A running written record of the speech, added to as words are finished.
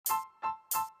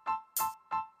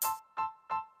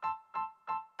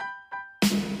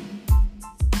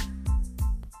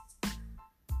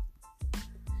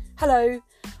Hello,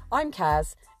 I'm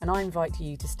Kaz and I invite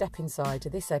you to step inside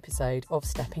to this episode of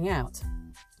Stepping Out.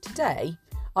 Today,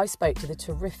 I spoke to the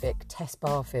terrific Tess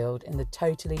Barfield in the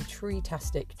totally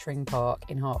tree-tastic Tring Park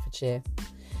in Hertfordshire.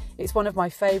 It's one of my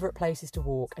favourite places to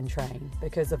walk and train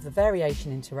because of the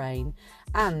variation in terrain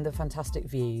and the fantastic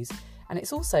views, and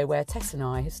it's also where Tess and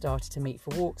I have started to meet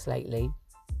for walks lately.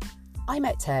 I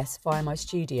met Tess via my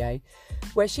studio,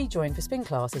 where she joined for spin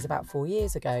classes about 4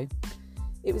 years ago.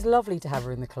 It was lovely to have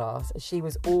her in the class, as she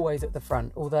was always at the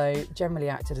front, although generally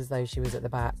acted as though she was at the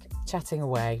back, chatting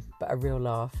away, but a real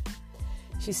laugh.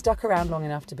 She stuck around long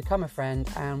enough to become a friend,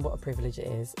 and what a privilege it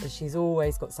is, as she's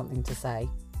always got something to say.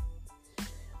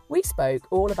 We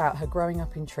spoke all about her growing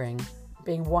up in Tring,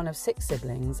 being one of 6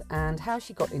 siblings, and how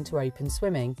she got into open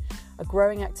swimming, a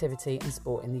growing activity and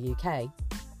sport in the UK.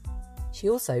 She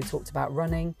also talked about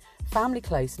running, family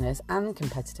closeness and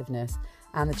competitiveness,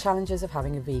 and the challenges of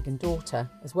having a vegan daughter,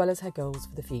 as well as her goals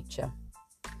for the future.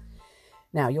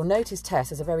 Now, you'll notice Tess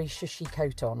has a very shushy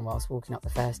coat on whilst walking up the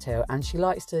first hill, and she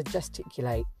likes to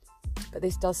gesticulate, but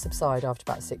this does subside after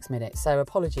about 6 minutes, so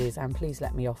apologies and please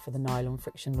let me off for the nylon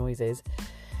friction noises.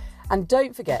 And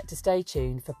don't forget to stay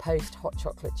tuned for post-hot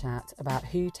chocolate chat about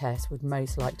who Tess would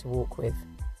most like to walk with.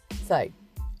 So,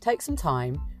 take some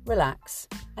time, relax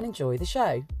and enjoy the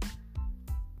show.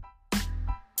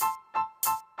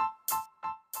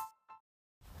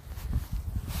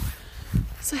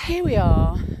 So here we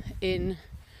are in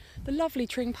the lovely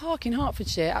Tring Park in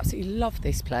Hertfordshire. Absolutely love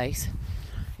this place.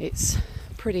 It's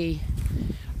pretty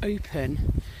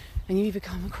open, and you even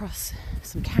come across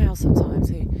some cows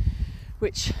sometimes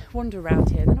which wander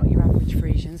around here. They're not your average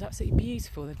Friesians, absolutely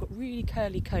beautiful. They've got really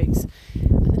curly coats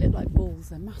and they look like bulls,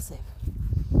 they're massive.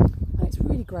 And it's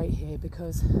really great here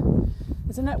because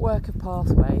there's a network of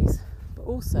pathways, but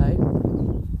also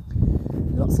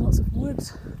lots and lots of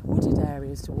wooded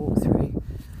areas to walk through.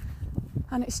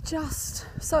 And it's just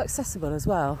so accessible as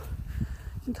well.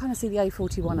 You can kind of see the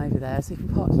A41 over there, so you can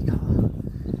park your car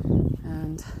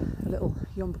and a little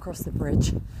yomp across the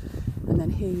bridge, and then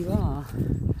here you are.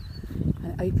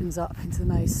 And it opens up into the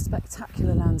most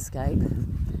spectacular landscape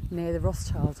near the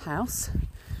Rothschild house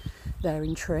there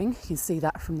in Tring. You can see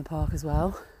that from the park as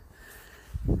well.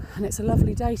 And it's a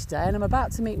lovely day today, and I'm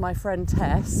about to meet my friend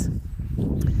Tess,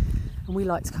 and we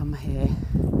like to come here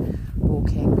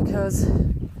walking because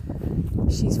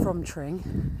she's from Tring.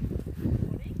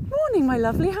 Morning, my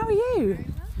lovely, how are you?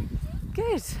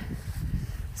 Good.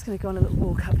 Just going to go on a little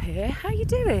walk up here. How are you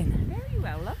doing? Very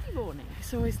well, lovely morning.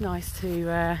 It's always nice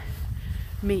to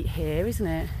meet here, isn't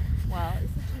it? Well,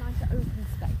 it's such a nice open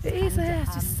space. It is, I was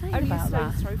just saying about that. Only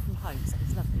a stone's throw from home, so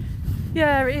it's lovely.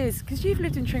 Yeah, it is, because you've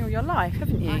lived in Tring all your life,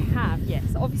 haven't you? I have, yes.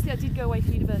 Obviously I did go away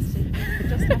for university.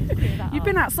 Just have to clear that You've up.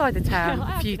 been outside the town I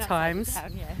a have few been times.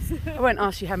 outside the town, yes. I won't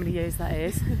ask you how many years that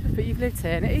is, but you've lived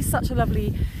here, and it is such a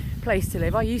lovely place to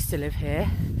live. I used to live here,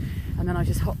 and then I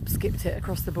just skipped it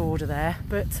across the border there.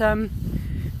 But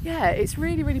yeah, it's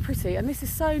really, really pretty, and this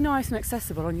is so nice and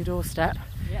accessible on your doorstep.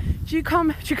 Yep. Do you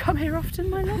come here often,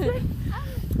 my lovely?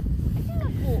 I do like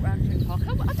to walk around Tring Park. I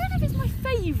don't know if it's my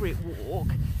favourite walk,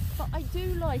 but I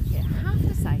do like it. I have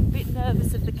to say, a bit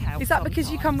nervous of the cows. Is that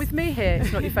because you come with me here?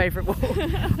 It's not your favourite walk?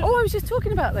 Oh, I was just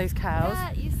talking about those cows.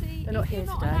 Yeah, you see, They're not if here you're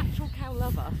not today. an actual cow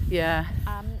lover, Yeah.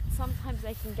 sometimes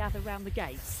they can gather round the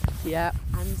gates, Yeah.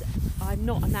 and I'm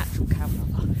not a natural cow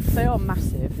lover. They are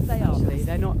massive. They are actually. massive.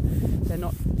 They're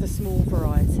not the small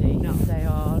variety. No. They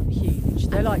are huge.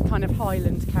 They're like kind of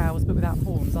Highland cows but without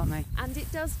horns, aren't they? And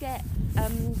it does get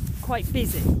quite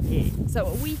busy here. So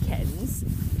at weekends,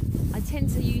 I tend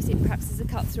to use it perhaps as a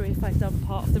cut through if I've done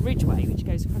part of the Ridgeway, which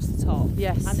goes across the top,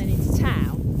 Yes. and then into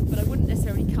town. But I wouldn't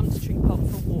necessarily come to Tring Park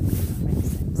for a walk, if that makes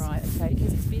sense. Right, okay.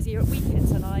 Because it's busier at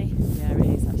weekends, and Yeah,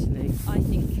 it is actually. I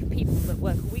think people that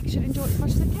work a week should enjoy it as much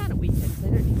as they can at weekends. They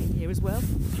don't need me here as well.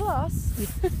 Plus,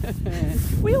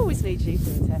 we always need you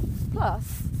to attend.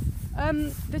 Plus,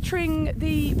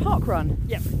 the park run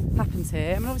Yep. happens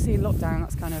here. I mean, obviously in lockdown,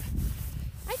 that's kind of.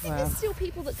 I think Well, there's still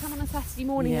people that come on a Saturday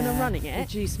morning and are running it.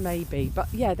 Reduced maybe, but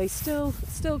yeah, they still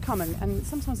come and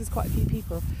sometimes there's quite a few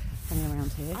people hanging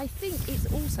around here. I think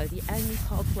it's also the only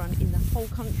park run in the whole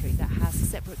country that has a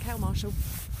separate cow marshal.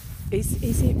 Is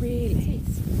it really? It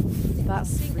is.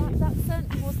 That's I think really- that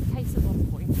certainly was the case at one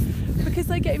point. Because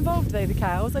they get involved, though, the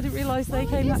cows. I didn't realise they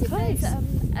came that Well, I close. guess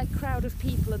if there's a crowd of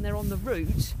people and they're on the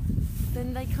route,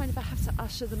 then they kind of have to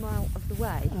usher them out of the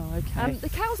way. Oh, okay. The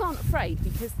cows aren't afraid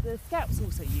because the scouts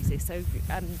also use this. So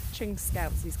Tring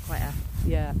Scouts is quite a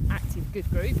active, good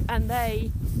group, and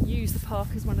they use the park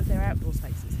as one of their outdoor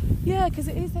spaces. Yeah, because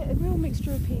it is a real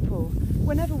mixture of people.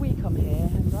 Whenever we come here,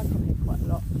 and I come here quite a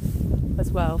lot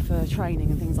as well for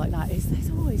training and things like that, there's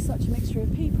always such a mixture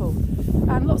of people.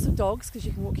 And lots of dogs, because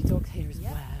you can walk your dogs here as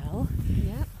well.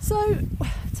 Yeah. So,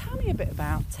 tell me a bit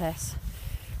about, Tess,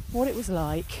 what it was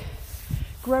like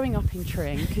growing up in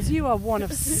Tring, because you are one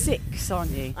of 6,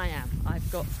 aren't you? I am.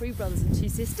 I've got 3 brothers and 2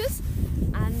 sisters,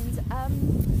 and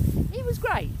it was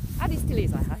great, and it still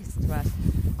is, I hasten to add.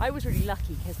 I was really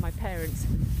lucky because my parents,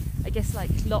 I guess like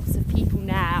lots of people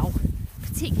now,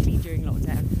 particularly during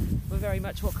lockdown, were very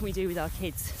much, what can we do with our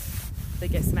kids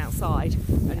that gets them outside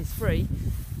and is free,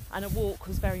 and a walk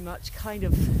was very much kind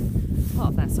of part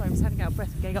of that. Sorry, I'm sounding out of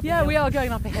breath and going up the hill. We are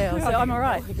going up a hill, so I'm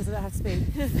alright because I don't have speed.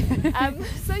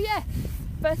 So yeah,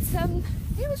 but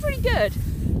it was really good,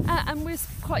 and we're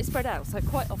quite spread out, so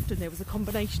quite often there was a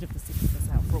combination of the 6 of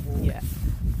us out for a walk. Yeah.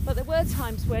 But there were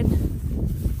times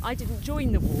when I didn't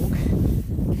join the walk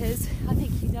because I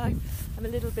think I'm a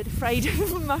little bit afraid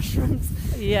of mushrooms.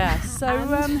 Yeah, so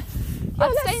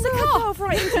I'd stay in the car. Delve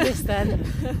right into this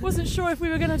then. Wasn't sure if we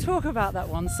were going to talk about that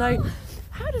one. So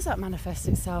how does that manifest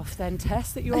itself then,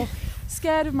 Tess, that you're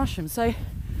scared of mushrooms? So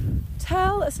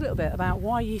tell us a little bit about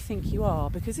why you think you are,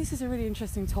 because this is a really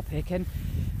interesting topic, and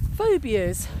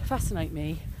phobias fascinate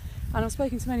me, and I've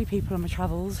spoken to many people on my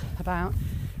travels about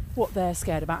what they're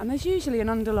scared about, and there's usually an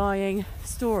underlying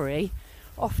story,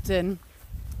 often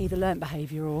either learnt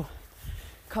behaviour or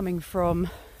coming from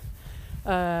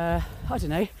I don't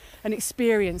know, an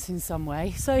experience in some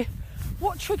way. So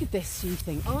what triggered this, do you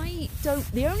think?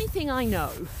 The only thing I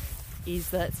know is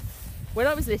that when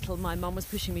I was little, my mum was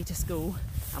pushing me to school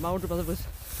and my older brother was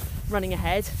running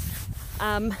ahead,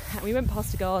 and we went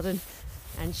past a garden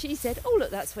and she said, oh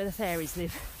look, that's where the fairies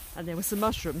live, and there were some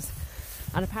mushrooms,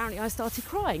 and apparently I started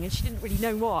crying and she didn't really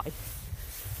know why,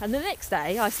 and the next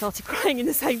day I started crying in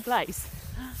the same place,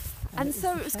 and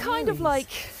so it was kind of like,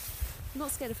 I'm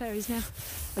not scared of fairies now.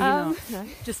 Not? No,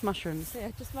 just mushrooms.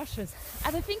 Yeah, just mushrooms.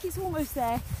 And I think it's almost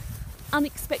their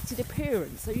unexpected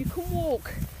appearance. So you can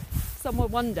walk somewhere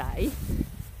one day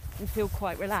and feel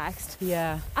quite relaxed.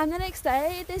 Yeah. And the next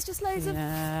day, there's just loads of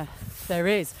there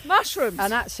is mushrooms.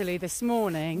 And actually, this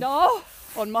morning,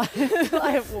 on my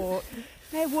client walk,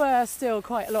 there were still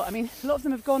quite a lot. I mean, a lot of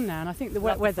them have gone now, and I think the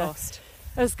wet weather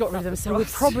has got rid of them, so we'll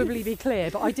probably be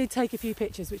clear. But I did take a few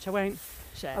pictures, which I won't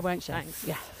share. Thanks.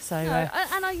 Yeah. So. No,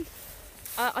 and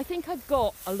I think I've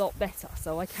got a lot better,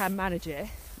 so I can manage it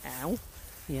now.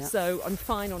 Yeah. So I'm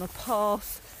fine on a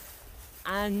path,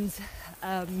 and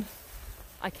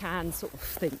I can sort of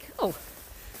think, oh,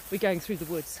 we're going through the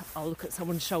woods, I'll look at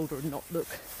someone's shoulder and not look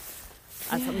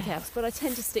at something else. But I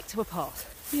tend to stick to a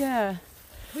path. Yeah.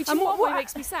 Which in one way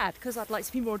makes me sad, because I'd like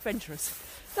to be more adventurous.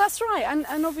 That's right,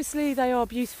 and obviously they are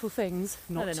beautiful things,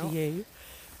 not to you.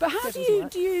 But how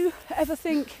do you ever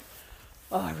think,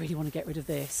 oh, I really want to get rid of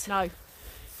this? No.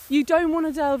 You don't want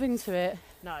to delve into it?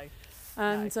 No.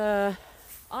 And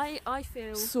I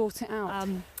feel sort it out.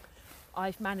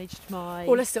 I've managed my...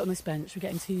 Or let's sit on this bench, we're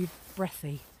getting too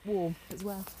breathy. Warm as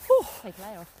well. Whew. Take a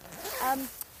layer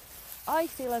off. I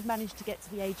feel I've managed to get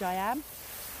to the age I am,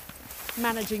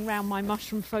 managing around my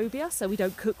mushroom phobia, so we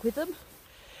don't cook with them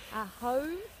at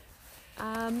home.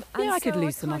 And I could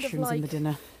lose the mushrooms in the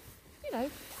dinner. You know,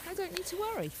 I don't need to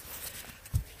worry.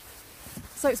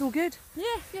 So it's all good?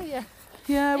 Yeah.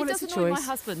 Yeah, well, it's a choice. It does annoy my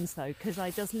husband though, because I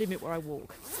does limit where I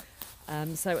walk.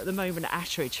 So at the moment at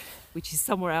Ashridge, which is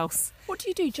somewhere else. What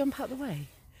do? Jump out the way?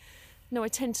 No, I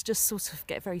tend to just sort of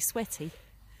get very sweaty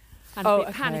and a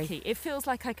bit panicky. It feels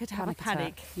like I could have a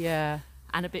panic. Yeah.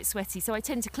 And a bit sweaty, so I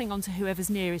tend to cling on to whoever's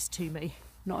nearest to me.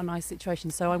 Not a nice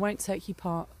situation, so I won't take you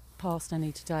past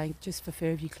any today, just for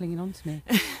fear of you clinging on to me.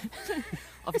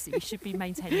 Obviously, we should be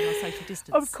maintaining our social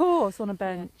distance. Of course, on a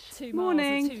bench. 2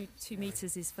 miles or 2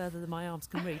 metres is further than my arms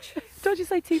can reach. Don't you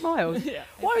say 2 miles? Yeah.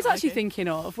 What I was actually thinking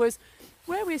of was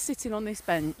where we're sitting on this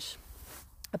bench,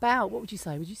 about, what would you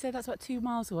say? Would you say that's about 2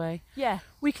 miles away? Yeah.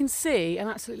 We can see an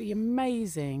absolutely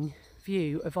amazing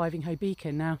view of Ivinghoe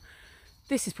Beacon. Now,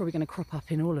 this is probably going to crop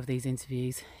up in all of these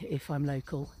interviews if I'm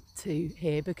local to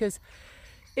here, because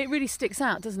it really sticks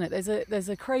out, doesn't it? There's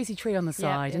a crazy tree on the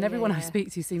side, and everyone I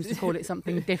speak to seems to call it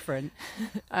something different.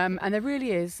 And there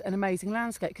really is an amazing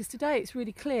landscape, because today it's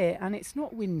really clear and it's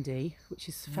not windy, which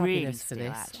is fabulous really for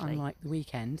this, actually. unlike the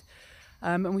weekend.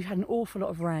 And we've had an awful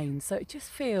lot of rain, so it just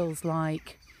feels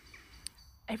like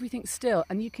everything's still,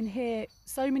 and you can hear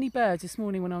so many birds. This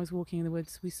morning when I was walking in the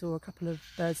woods, we saw a couple of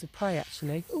birds of prey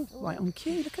actually. Oh, right on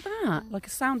cue, look at that, like a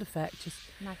sound effect just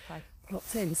Magpie.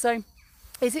 plopped in. So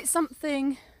is it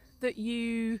something that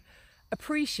you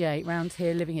appreciate round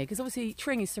here, living here? Because obviously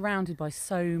Tring is surrounded by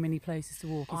so many places to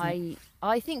walk, isn't it?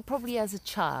 I think probably as a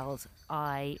child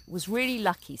I was really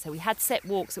lucky. So we had set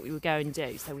walks that we would go and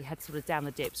do. So we had sort of down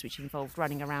the dips, which involved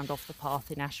running around off the path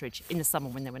in Ashridge in the summer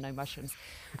when there were no mushrooms.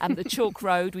 The Chalk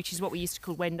Road, which is what we used to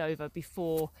call Wendover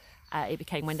before it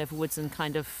became Wendover Woods and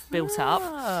kind of built up.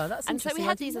 That's and so we interesting.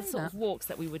 had these sort of walks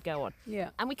that we would go on. Yeah.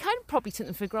 And we kind of probably took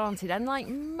them for granted. And like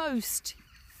most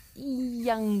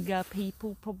younger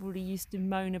people probably used to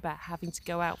moan about having to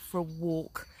go out for a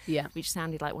walk, which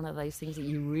sounded like one of those things that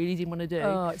you really didn't want to do.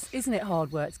 Oh, isn't it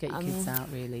hard work to get your kids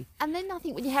out, really? And then I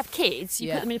think when you have kids,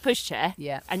 you put them in a pushchair,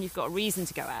 Yeah. and you've got a reason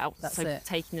to go out. That's so it.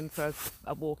 taking them for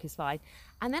a walk is fine.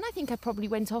 And then I think I probably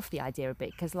went off the idea a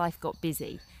bit because life got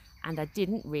busy, and I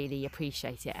didn't really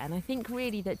appreciate it. And I think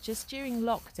really that just during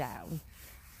lockdown,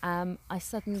 I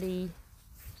suddenly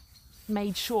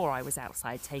made sure I was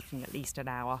outside taking at least an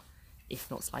hour, if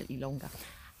not slightly longer,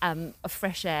 of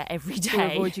fresh air every day.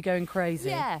 To avoid you going crazy.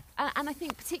 Yeah, and I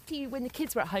think particularly when the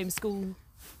kids were at homeschooling,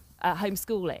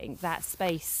 that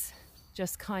space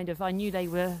just kind of, I knew they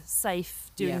were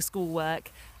safe doing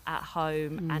schoolwork at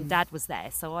home, and Dad was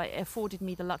there, so it afforded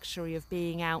me the luxury of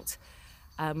being out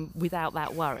without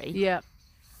that worry. Yeah.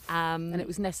 And it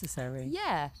was necessary.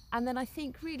 Yeah, and then I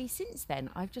think really since then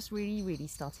I've just really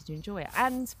started to enjoy it,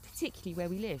 and particularly where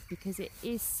we live, because it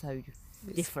is so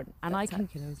different, and I can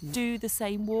do the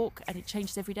same walk and it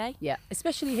changes every day. Yeah,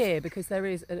 especially here because there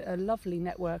is a lovely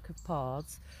network of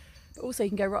paths, but also you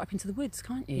can go right up into the woods,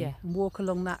 can't you? Yeah. And walk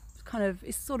along that kind of,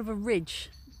 it's sort of a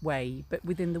ridge way, but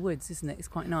within the woods, isn't it? It's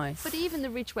quite nice. But even the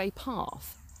Ridgeway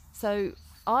path, so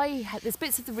there's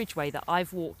bits of the Ridgeway that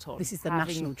I've walked on. This is the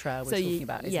national trail we're talking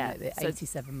about, isn't it? The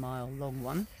 87-mile long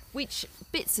one. Which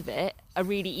bits of it are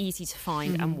really easy to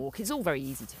find and walk. It's all very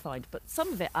easy to find, but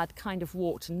some of it I'd kind of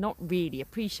walked and not really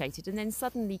appreciated. And then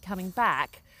suddenly coming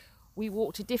back, we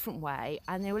walked a different way,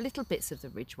 and there were little bits of the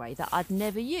Ridgeway that I'd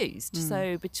never used.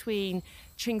 So between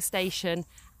Tring Station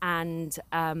and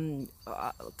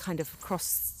kind of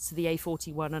across to the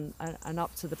A41 and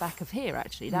up to the back of here,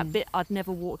 actually, that bit I'd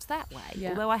never walked that way,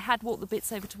 although I had walked the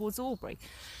bits over towards Albury.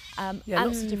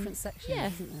 Lots of different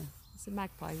sections, isn't there? It's a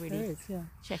magpie really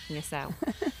checking us out.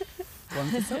 One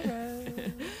for sorrow.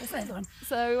 What's that one?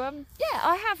 So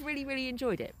I have really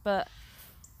enjoyed it, but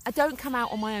I don't come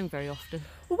out on my own very often.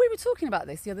 Well, we were talking about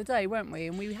this the other day, weren't we?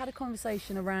 And we had a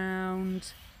conversation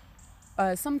around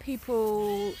some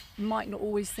people might not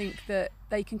always think that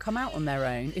they can come out on their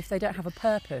own if they don't have a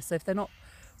purpose. So if they're not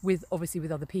with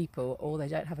other people, or they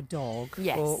don't have a dog.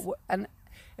 Yes.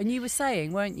 And you were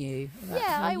saying, weren't you?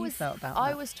 How you felt about I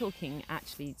that. was talking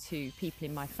actually to people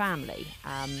in my family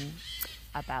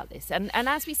about this, and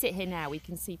as we sit here now, we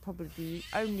can see probably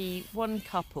only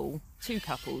two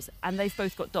couples, and they've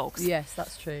both got dogs. Yes,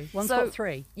 that's true. One's got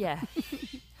 3. Yeah.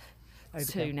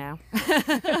 Overkill. 2 now.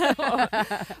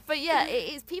 But yeah,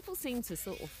 it is. People seem to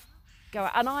sort of go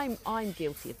out, and I'm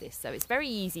guilty of this. So it's very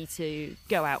easy to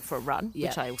go out for a run,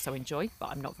 which I also enjoy, but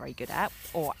I'm not very good at,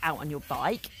 or out on your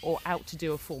bike, or out to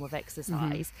do a form of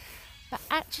exercise. But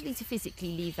actually to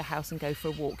physically leave the house and go for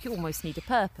a walk, you almost need a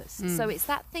purpose. So it's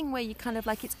that thing where you kind of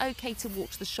like, it's okay to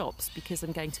walk to the shops because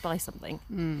I'm going to buy something.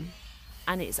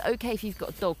 And it's okay if you've got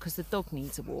a dog because the dog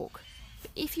needs a walk.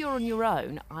 But if you're on your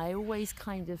own, I always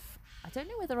kind of, I don't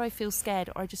know whether I feel scared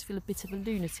or I just feel a bit of a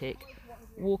lunatic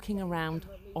walking around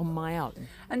on my own.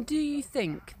 And do you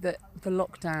think that the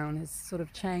lockdown has sort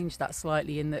of changed that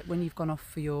slightly, in that when you've gone off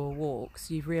for your walks,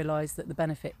 you've realised that the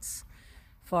benefits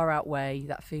far outweigh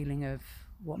that feeling of,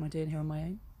 what am I doing here on my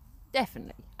own?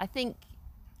 Definitely. I think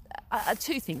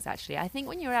 2 things actually. I think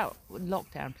when you're out in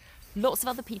lockdown, lots of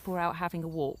other people are out having a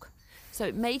walk. So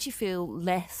it made you feel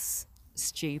less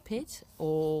stupid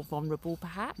or vulnerable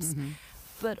perhaps.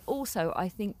 But also I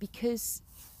think because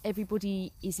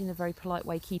everybody is in a very polite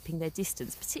way keeping their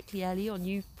distance, particularly early on,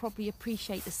 you probably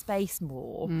appreciate the space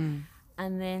more. And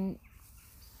then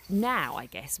now, I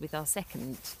guess, with our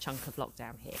second chunk of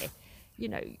lockdown here, you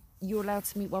know, you're allowed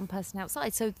to meet one person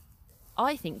outside. So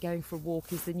I think going for a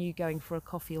walk is the new going for a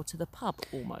coffee or to the pub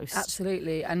almost.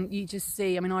 Absolutely. And you just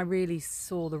see, I mean, I really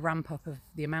saw the ramp up of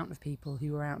the amount of people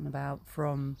who were out and about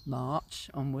from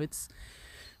March onwards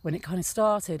when it kind of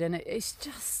started. And it's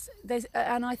just,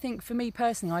 and I think for me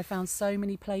personally, I found so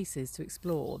many places to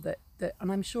explore that,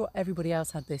 and I'm sure everybody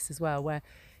else had this as well, where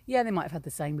they might have had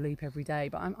the same loop every day,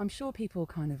 but I'm sure people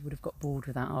kind of would have got bored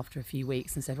with that after a few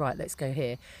weeks and said, right, let's go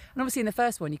here. And obviously in the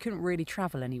first one, you couldn't really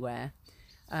travel anywhere.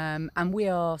 And we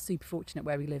are super fortunate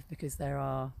where we live because there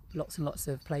are lots and lots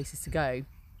of places to go.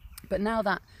 But now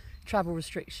that travel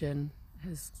restriction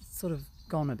has sort of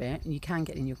gone a bit and you can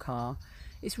get in your car,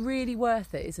 it's really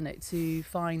worth it, isn't it, to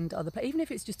find other places, even if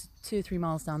it's just 2 or 3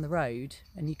 miles down the road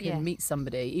and you can meet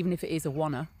somebody, even if it is a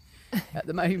wanna at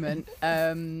the moment,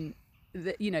 to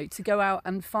go out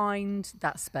and find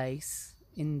that space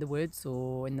in the woods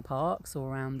or in the parks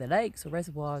or around the lakes or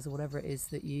reservoirs or whatever it is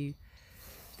that you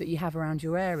have around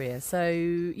your area. So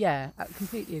yeah, I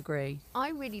completely agree. I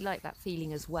really like that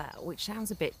feeling as well, which sounds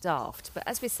a bit daft, but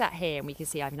as we're sat here and we can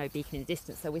see Ivanhoe Beacon in the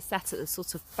distance, so we're sat at the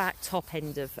sort of back top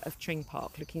end of Tring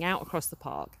Park, looking out across the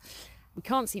park. We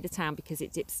can't see the town because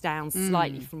it dips down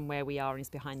slightly from where we are and is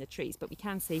behind the trees, but we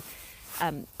can see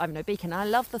Ivanhoe Beacon. I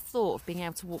love the thought of being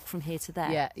able to walk from here to there.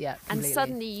 Yeah, and completely.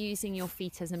 suddenly using your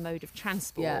feet as a mode of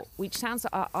transport, Yeah. which sounds,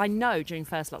 I know during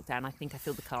first lockdown, I think I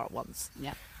filled the car at once.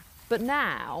 Yeah. But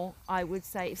now, I would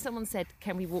say, if someone said,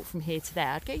 can we walk from here to there?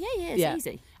 I'd go, it's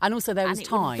easy. And also there was And it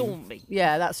time. wouldn't daunt me.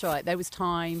 Yeah, that's right. There was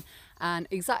time. And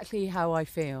exactly how I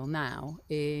feel now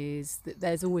is that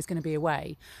there's always going to be a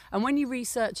way. And when you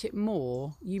research it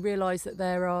more, you realise that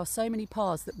there are so many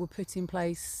paths that were put in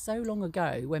place so long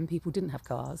ago when people didn't have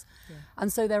cars. Yeah.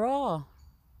 And so there are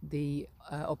the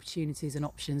opportunities and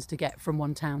options to get from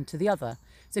one town to the other.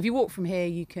 So if you walk from here,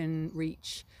 you can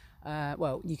reach...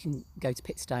 you can go to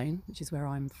Pitstone, which is where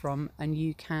I'm from, and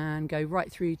you can go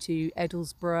right through to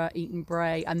Edlesborough, Eaton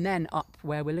Bray, and then up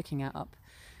where we're looking at, up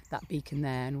that beacon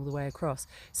there and all the way across.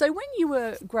 So when you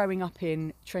were growing up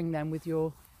in Tring then with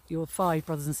your 5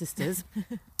 brothers and sisters,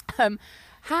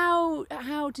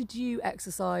 how did you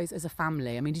exercise as a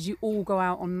family? I mean, did you all go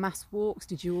out on mass walks?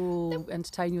 Did you all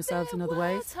entertain yourselves in other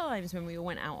ways? There were times when we all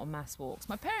went out on mass walks.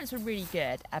 My parents were really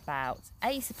good about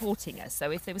supporting us.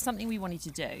 So if there was something we wanted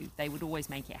to do, they would always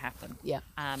make it happen. Yeah.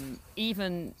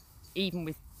 Even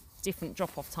with different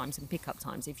drop-off times and pick-up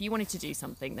times, if you wanted to do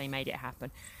something, they made it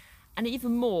happen. And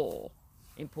even more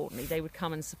importantly, they would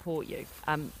come and support you.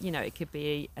 It could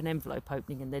be an envelope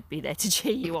opening and they'd be there to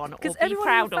cheer you on or be proud of you. Because everyone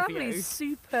in your family is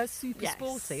super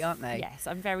sporty, aren't they? Yes,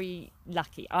 I'm very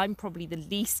lucky. I'm probably the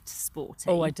least sporty.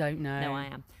 Oh, I don't know. No, I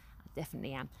am. I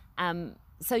definitely am.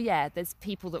 So yeah, there's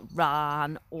people that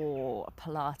run or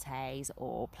Pilates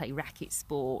or play racket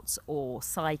sports or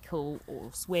cycle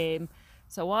or swim.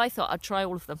 So I thought I'd try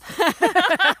all of them.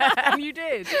 And you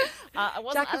did? I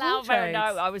wasn't allowed very... No,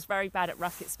 I was very bad at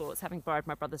racket sports, having borrowed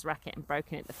my brother's racket and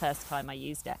broken it the first time I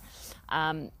used it.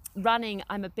 Running,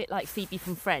 I'm a bit like Phoebe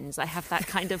from Friends. I have that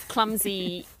kind of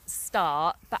clumsy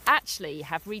start, but actually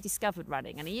have rediscovered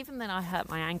running. And even then I hurt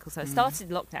my ankle. So I started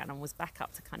lockdown and was back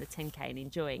up to kind of 10K and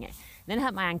enjoying it. Then I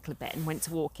hurt my ankle a bit and went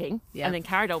to walking and then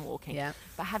carried on walking. Yeah.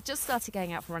 But I have just started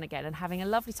going out for a run again and having a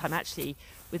lovely time actually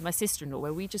with my sister-in-law,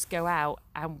 where we just go out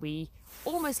and we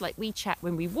almost like we chat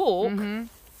when we walk,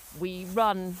 we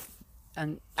run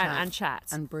and chat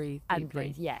and breathe and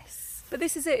breathe. Yes. But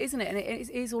this is it, isn't it? And it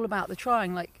is all about the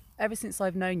trying. Like ever since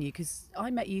I've known you, because I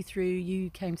met you through, you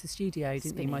came to the studio,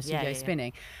 didn't you? My studio,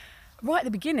 Spinning, right at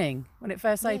the beginning when it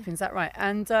first opened. Is that right?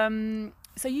 And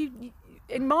so you,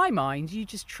 in my mind, you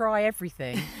just try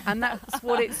everything, and that's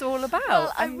what it's all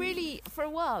about. Well, for a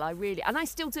while, and I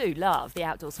still do love the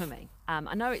outdoor swimming.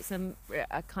 I know it's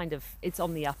a kind of, it's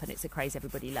on the up and it's a craze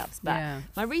everybody loves. But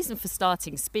my reason for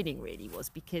starting spinning really was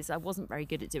because I wasn't very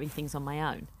good at doing things on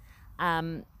my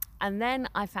own. And then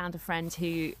I found a friend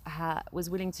who was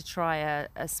willing to try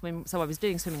a swim. So I was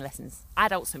doing swimming lessons,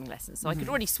 adult swimming lessons. So I could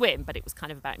already swim, but it was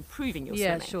kind of about improving your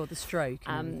swimming. Yeah, sure, the stroke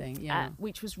and everything.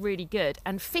 Which was really good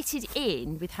and fitted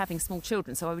in with having small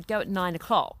children. So I would go at 9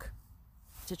 o'clock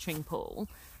to Tring Pool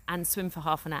and swim for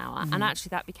half an hour. And actually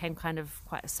that became kind of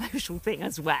quite a social thing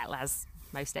as well, as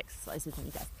most exercises when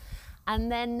you go.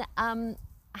 And then I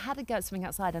had a go at swimming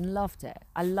outside and loved it.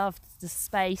 I loved the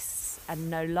space and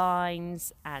no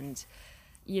lines and,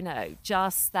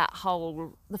 just that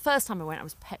whole... The first time I went, I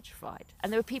was petrified.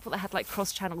 And there were people that had like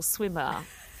cross-channel swimmer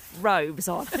robes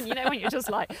on. And when you're just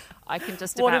like, I can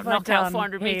just about knock out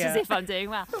 400 metres if I'm doing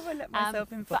well. What have I let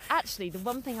myself in for? But actually, the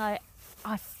one thing I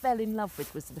fell in love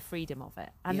with was the freedom of it.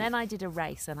 And then I did a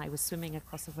race and I was swimming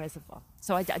across a reservoir.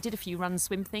 So I did a few run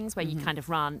swim things where you kind of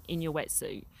run in your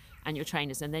wetsuit and your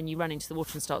trainers, and then you run into the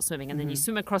water and start swimming, and then you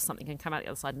swim across something and come out the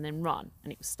other side and then run.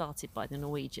 And it was started by the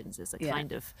Norwegians as a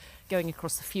kind of going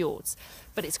across the fjords.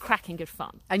 But it's cracking good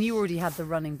fun. And you already had the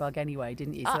running bug anyway,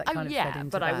 didn't you? So that kind of fed into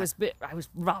but that. I was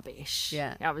rubbish.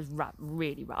 Yeah. I was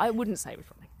really rubbish. I wouldn't say it was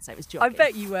running. So it was jogging. I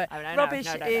bet you were Oh, no, rubbish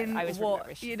no. in I was really what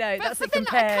rubbish. you know. That's but it then I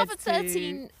compared covered to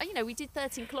 13. You know, we did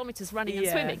 13 kilometres running and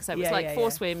Yeah. swimming. So it was Yeah, like yeah, 4 yeah.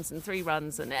 swims and 3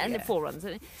 runs and Yeah. 4 runs,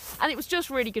 and it was just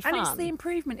really good fun. And it's the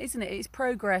improvement, isn't it? It's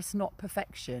progress, not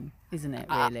perfection, isn't it?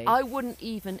 Really. I wouldn't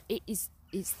even. It's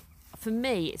for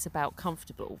me. It's about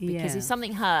comfortable because Yeah. if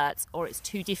something hurts or it's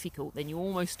too difficult, then you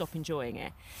almost stop enjoying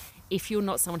it. If you're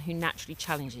not someone who naturally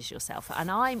challenges yourself,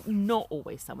 and I'm not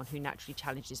always someone who naturally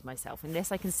challenges myself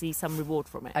unless I can see some reward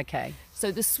from it. Okay. So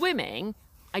the swimming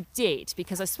I did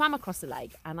because I swam across the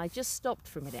lake and I just stopped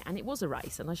for a minute, and it was a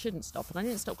race and I shouldn't stop, and I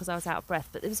didn't stop because I was out of breath,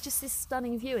 but there was just this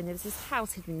stunning view and there was this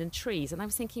house hidden in trees, and I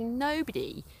was thinking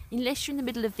nobody, unless you're in the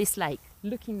middle of this lake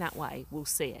looking that way, will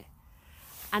see it.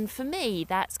 And for me,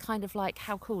 that's kind of like,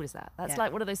 how cool is that? That's Yeah.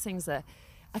 like one of those things that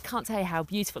I can't tell you how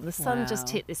beautiful. And the sun just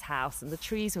Wow. hit this house and the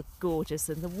trees were gorgeous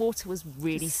and the water was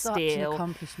really Just such an still.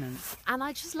 accomplishment. And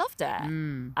I just loved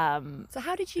it. So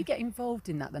how did you get involved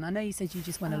in that then? I know you said you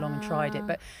just went along and tried it,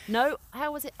 but No,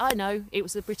 how was it? I know, it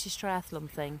was a British triathlon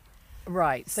thing.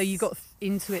 right. So you got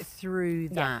into it through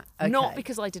that. Yeah. Not Okay.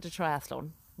 because I did a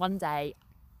triathlon. One day,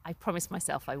 I promised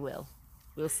myself I will.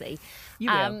 We'll see. You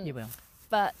will. You will.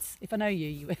 But If I know you,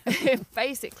 you will.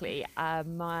 basically,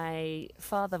 my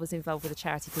father was involved with a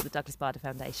charity called the Douglas Bader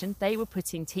Foundation. They were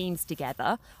putting teams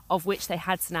together, of which they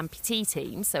had some amputee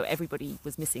teams, so everybody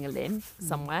was missing a limb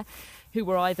somewhere, who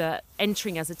were either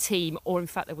entering as a team, or in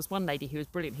fact there was one lady who was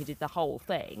brilliant who did the whole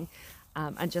thing,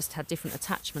 and just had different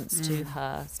attachments to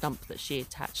her stump that she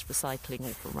attached for cycling or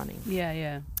for running. Yeah,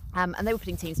 yeah. And they were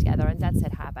putting teams together, and Dad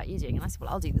said, how about you doing? And I said, well,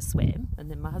 I'll do the swim.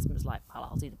 And then my husband was like, well,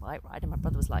 I'll do the bike ride. And my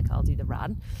brother was like, I'll do the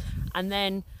run. And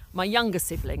then my younger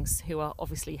siblings, who are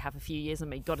obviously have a few years on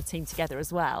me, got a team together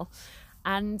as well.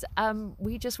 And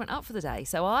we just went up for the day.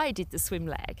 So I did the swim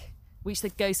leg, which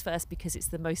goes first because it's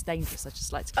the most dangerous. I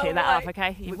just like to clear that up,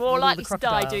 okay? You're more With all likely the to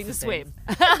die crocodiles doing the and swim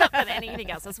than anything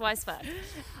else. That's why it's first.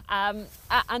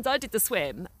 And I did the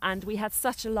swim, and we had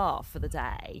such a laugh for the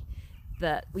day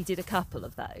that we did a couple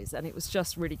of those, and it was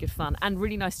just really good fun and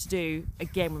really nice to do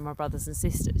again with my brothers and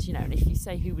sisters, you know. And if you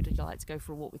say who would you like to go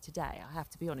for a walk with today, I have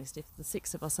to be honest, if the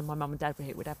 6 of us and my mum and dad were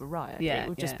here, we'd have a riot. Yeah, it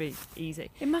would just be easy.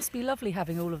 It must be lovely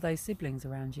having all of those siblings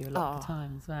around you a lot of the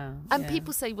time as well. And Yeah.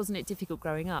 people say, wasn't it difficult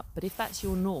growing up? But if that's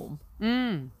your norm,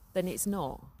 then it's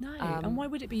not. No, and why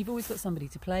would it be? You've always got somebody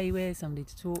to play with, somebody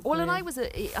to talk Well, with. and I was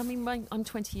I'm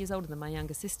 20 years older than my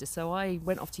younger sister, so I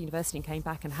went off to university and came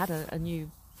back and had a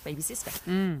new baby sister,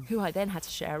 who I then had to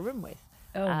share a room with.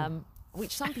 Oh.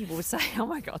 Which some people would say, oh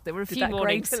my God, there were a Did few that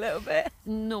mornings, grate a little bit?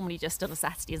 normally just on a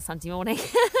Saturday and Sunday morning,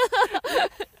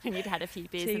 and you'd had a few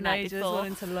beers the night Teenagers before.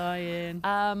 wanting to lie in.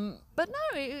 But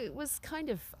no, it was kind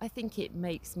of, I think it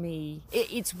makes me,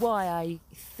 it's why I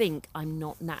think I'm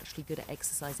not naturally good at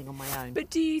exercising on my own. But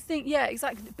do you think, yeah,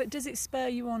 exactly. But does it spur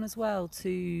you on as well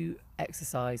to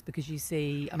exercise? Because you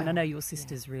see, I mean, I know your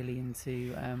sister's really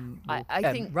into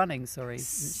I think running, sorry.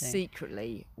 Isn't she?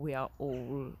 secretly we are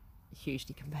all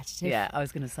hugely competitive. Yeah, I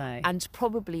was going to say. And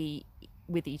probably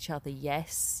with each other,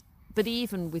 yes. But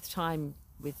even with time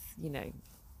with, you know,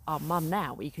 our mum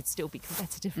now, we could still be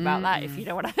competitive about that, if you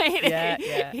know what I mean. Yeah,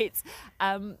 yeah. It's,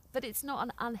 but it's not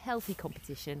an unhealthy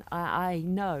competition. I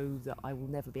know that I will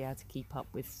never be able to keep up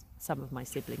with some of my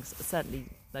siblings, certainly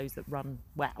those that run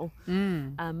well.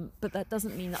 But that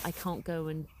doesn't mean that I can't go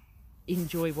and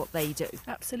enjoy what they do.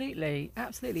 Absolutely,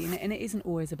 absolutely. And it isn't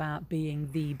always about being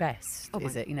the best,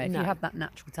 is it? You know, if no. you have that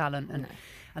natural talent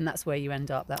and that's where you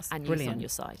end up, that's And brilliant. youth on your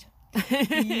side.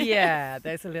 Yeah,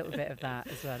 there's a little bit of that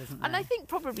as well, isn't there? And I think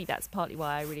probably that's partly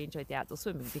why I really enjoyed the outdoor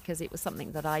swimming, because it was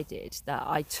something that I did that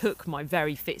I took my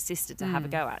very fit sister to have a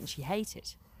go at, and she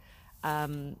hated.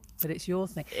 But it's your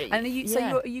thing. And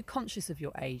are you conscious of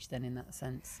your age then in that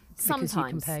sense? Because you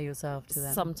compare yourself to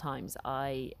them. Sometimes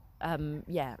I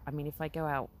mean, if I go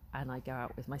out and I go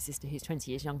out with my sister who's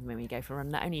 20 years younger than me, we go for a run,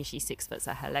 not only is she 6 foot,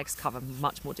 so her legs cover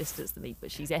much more distance than me,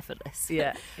 but she's effortless.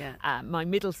 Yeah, yeah. My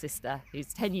middle sister,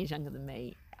 who's 10 years younger than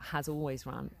me, has always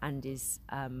run and is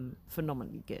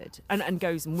phenomenally good and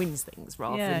goes and wins things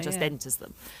rather than just enters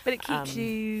them. But it keeps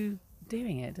you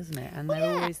doing it, doesn't it? And they're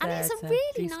always there. And it's a to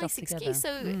really do nice stuff excuse.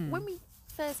 together. So when we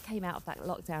first came out of that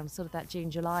lockdown, sort of that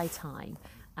June, July time,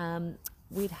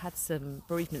 we'd had some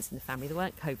bereavements in the family. They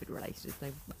weren't COVID related,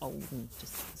 they were old and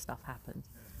just stuff happened.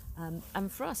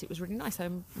 And for us, it was really nice. I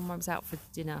was out for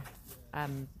dinner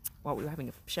while we were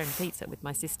sharing pizza with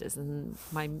my sisters, and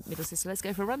my middle sister, let's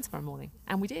go for a run tomorrow morning.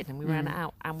 And we did, and we ran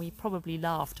out, and we probably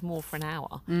laughed more for an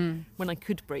hour when I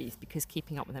could breathe, because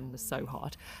keeping up with them was so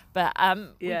hard. But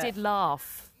we did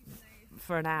laugh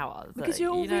for an hour. Because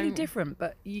you're all really different,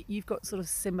 but you've got sort of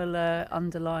similar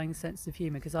underlying sense of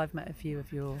humour, because I've met a few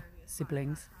of your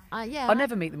siblings? Yeah. I'll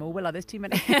never meet them all, will I? There's too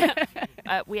many.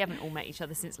 We haven't all met each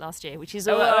other since last year, which is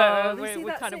Oh,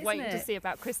 we're kind of waiting to see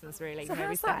about Christmas, really. So where we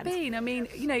how's that stand. been? I mean,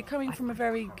 coming from a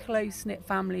very close-knit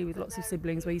family with lots of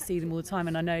siblings where you see them all the time,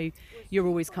 and I know you're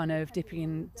always kind of dipping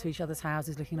into each other's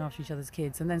houses, looking after each other's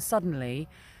kids, and then suddenly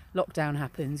lockdown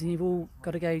happens and you've all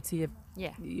got to go to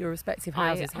your respective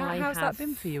houses. How's that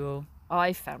been for you all?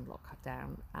 I found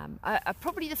lockdown.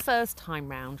 Probably the first time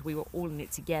round, we were all in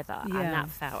it together, and that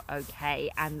felt okay.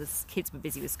 And the kids were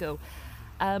busy with school.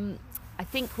 I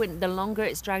think when the longer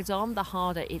it's dragged on, the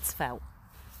harder it's felt.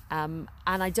 And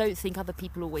I don't think other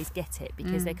people always get it,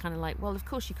 because they're kind of like, well, of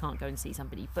course you can't go and see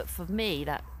somebody. But for me,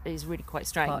 that is really quite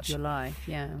strange. Part of your life,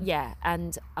 yeah. Yeah,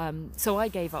 and so I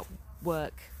gave up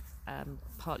work.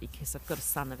 Partly because I've got a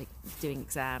son doing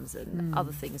exams and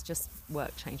other things, just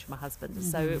work changed for my husband.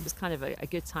 So it was kind of a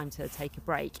good time to take a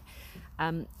break.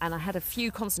 And I had a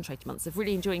few concentrated months of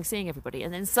really enjoying seeing everybody,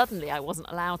 and then suddenly I wasn't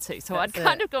allowed to. So I'd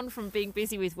kind of gone from being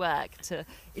busy with work to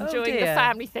enjoying the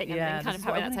family thing, and then kind of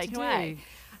having that taken away.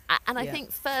 And I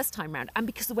think first time round, and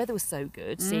because the weather was so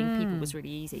good, seeing people was really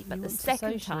easy. But the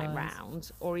second time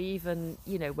round, or even,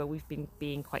 where we've been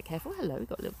being quite careful, hello, we've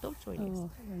got a little dog joining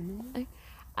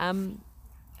us.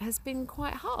 Has been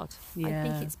quite hard. I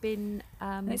think it's been...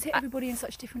 it's hit everybody in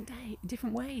such different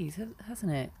ways,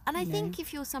 hasn't it? And I think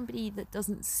if you're somebody that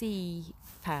doesn't see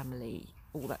family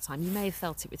all that time, you may have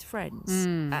felt it with friends.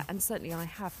 And certainly I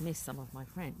have missed some of my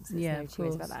friends. There's no two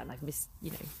ways about that. And I've missed,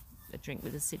 a drink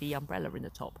with a city umbrella in the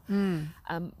top.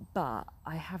 But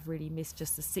I have really missed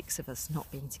just the six of us not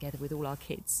being together with all our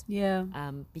kids. Yeah.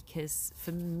 Because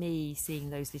for me, seeing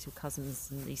those little cousins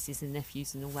and nieces and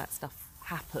nephews and all that stuff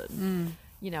happen...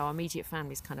 our immediate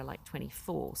family is kind of like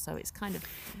 24, so it's kind of,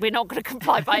 we're not going to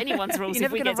comply by anyone's rules. You're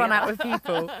never going to run out of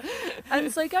people.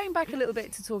 And so going back a little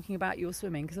bit to talking about your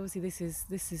swimming, because obviously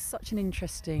this is such an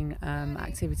interesting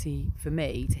activity for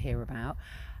me to hear about.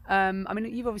 I mean,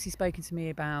 you've obviously spoken to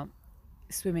me about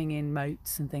swimming in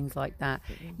moats and things like that.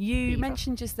 You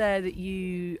mentioned just there that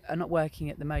you are not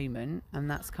working at the moment, and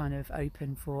that's kind of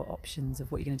open for options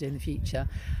of what you're going to do in the future.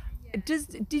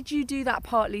 Did you do that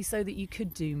partly so that you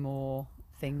could do more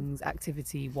things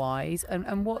activity wise,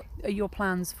 and what are your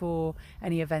plans for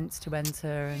any events to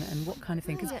enter, and what kind of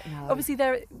thing? Because obviously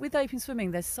with open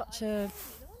swimming there's such a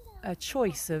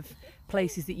choice of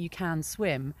places that you can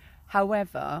swim.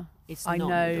 However, I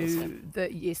know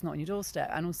that it's not on your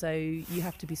doorstep, and also you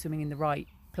have to be swimming in the right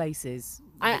places,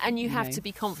 and you have to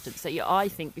be confident. So I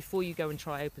think before you go and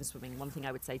try open swimming, one thing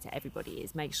I would say to everybody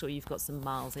is make sure you've got some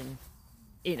miles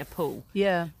in a pool.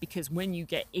 Yeah. Because when you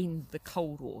get in the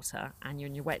cold water and you're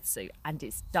in your wetsuit and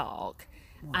it's dark,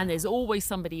 and there's always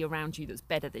somebody around you that's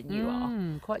better than you are.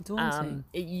 Quite daunting.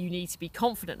 You need to be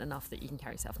confident enough that you can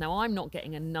carry yourself. Now, I'm not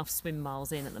getting enough swim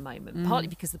miles in at the moment, partly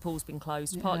because the pool's been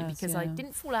closed, partly because I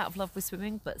didn't fall out of love with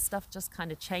swimming, but stuff just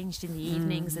kind of changed in the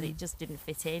evenings and it just didn't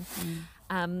fit in.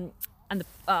 And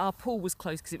our pool was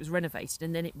closed because it was renovated,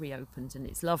 and then it reopened and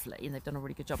it's lovely and they've done a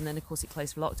really good job. And then, of course, it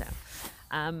closed for lockdown.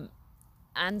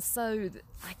 And so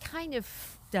I kind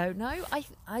of don't know.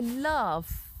 I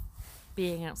love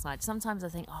being outside. Sometimes I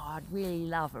think, I'd really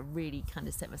love kind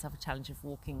of set myself a challenge of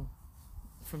walking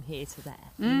from here to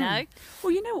there, you know?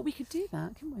 Well, you know what, we could do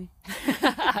that, couldn't we?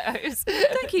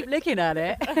 Don't keep looking at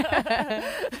it.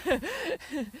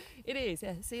 It is,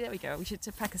 yeah. See, there we go. We should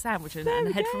pack a sandwich and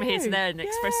head from here to there and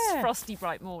express frosty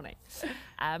bright morning.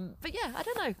 But yeah, I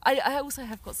don't know. I also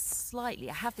have got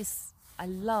I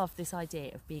love this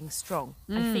idea of being strong.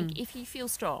 I think if you feel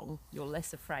strong, you're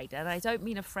less afraid. And I don't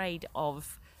mean afraid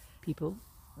of people,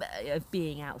 of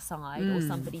being outside or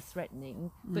somebody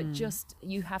threatening, but just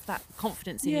you have that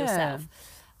confidence in yourself.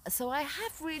 So I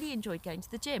have really enjoyed going to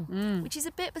the gym, which is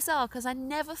a bit bizarre because I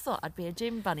never thought I'd be a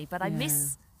gym bunny, but I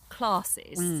miss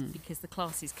classes because the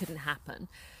classes couldn't happen.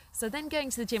 So then going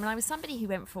to the gym, and I was somebody who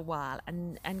went for a while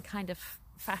and kind of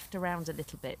faffed around a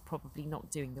little bit, probably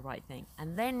not doing the right thing,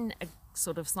 and then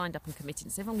sort of signed up and committed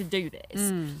and said, if I'm going to do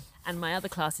this, and my other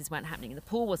classes weren't happening and the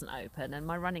pool wasn't open and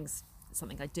my running's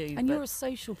something I do. And you're a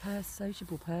sociable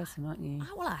person, aren't you?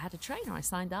 Well, I had a trainer, I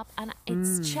signed up, and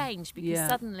it's changed because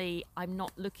suddenly I'm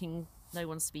not looking, no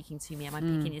one's speaking to me, am I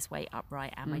picking this weight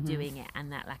upright, am I doing it,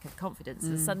 and that lack of confidence.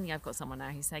 And suddenly I've got someone now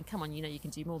who's saying, come on, you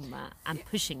can do more than that, and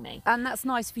pushing me. And that's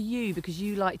nice for you because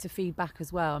you like to feed back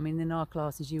as well. I mean, in our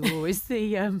classes you were always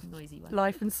the noisy one.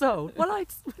 Life and soul. Well, I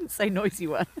wouldn't say noisy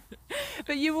one.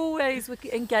 But you always were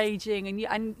engaging,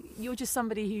 and you're just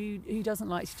somebody who doesn't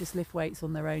like to just lift weights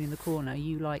on their own in the corner.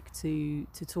 You like to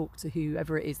talk to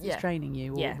whoever it is that's training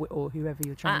you, or whoever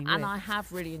you're training with. And I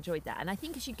have really enjoyed that. And I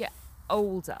think as you get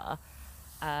older,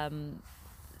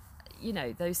 you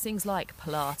know, those things like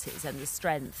Pilates and the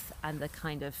strength and the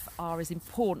kind of are as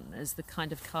important as the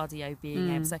kind of cardio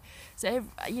being able. So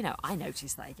you know, I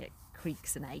notice that I get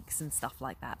creaks and aches and stuff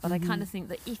like that, but I kind of think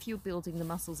that if you're building the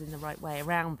muscles in the right way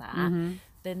around that,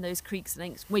 then those creaks and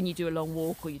aches when you do a long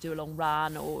walk or you do a long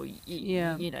run or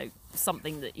you know,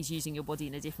 something that is using your body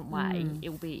in a different way, it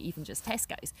will be even just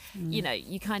Tesco's, you know,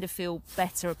 you kind of feel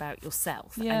better about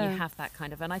yourself and you have that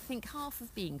kind of, and I think half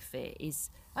of being fit is,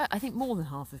 I think more than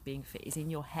half of being fit is in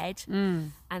your head,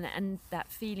 and that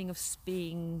feeling of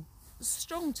being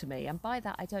strong to me, and by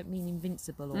that I don't mean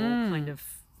invincible or kind of,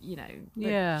 you know,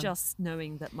 but just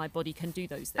knowing that my body can do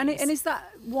those things. And is that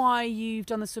why you've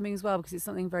done the swimming as well? Because it's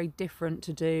something very different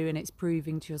to do, and it's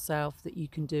proving to yourself that you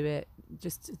can do it,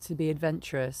 just to be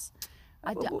adventurous.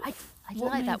 I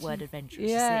like that word adventurous.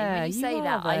 Yeah, when you say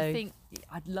that, I think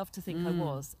I'd love to think I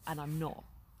was, and I'm not.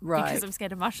 Right. Because I'm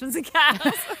scared of mushrooms and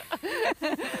cows.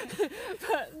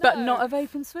 But not of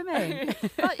open swimming.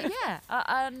 But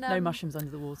yeah. No mushrooms under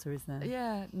the water, is there?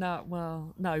 Yeah,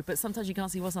 no, but sometimes you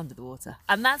can't see what's under the water.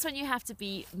 And that's when you have to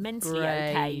be mentally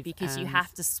okay, because you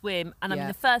have to swim. And I mean,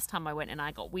 the first time I went and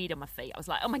I got weed on my feet, I was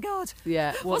like, oh my God.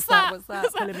 Yeah, what's that? What's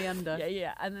that? Pulling me under.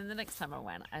 Yeah. And then the next time I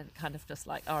went, I kind of just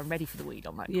like, oh, I'm ready for the weed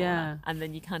on that corner. And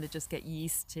then you kind of just get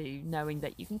used to knowing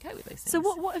that you can cope with those things. So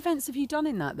what events have you done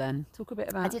in that then? Talk a bit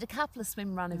about. I did a couple of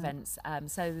swim run events.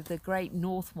 So the Great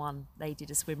North one, they did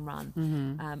a swim run,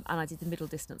 and I did the middle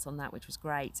distance on that, which was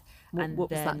great. What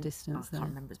was that distance? I can't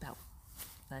remember. It's about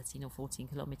 13 or 14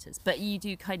 kilometres. But you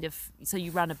do kind of, so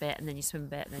you run a bit and then you swim a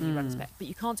bit and then you run a bit. But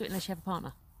you can't do it unless you have a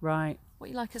partner. Right. What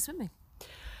do you like at swimming?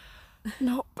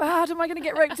 Not bad. Am I going to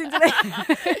get roped into this?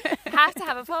 Have to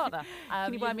have a partner.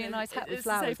 Can you buy me a nice hat with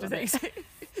flowers on it?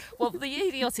 Well, the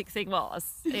idiotic thing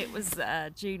was, it was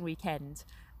June weekend.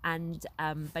 And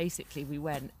basically we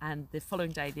went, and the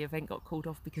following day the event got called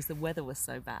off because the weather was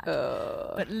so bad.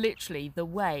 But literally the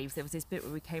waves, there was this bit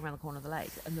where we came around the corner of the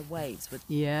lake and the waves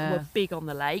were big on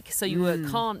the lake, so you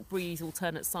can't breathe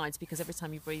alternate sides, because every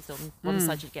time you breathed on one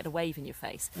side you'd get a wave in your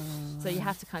face. So you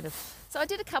have to kind of, so I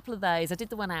did a couple of those. I did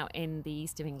the one out in the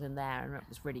east of England there, and it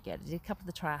was really good. I did a couple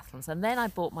of the triathlons, and then I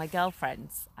bought my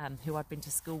girlfriends who I'd been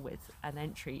to school with an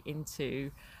entry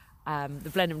into the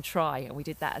Blenheim Tri, and we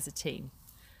did that as a team.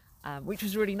 Which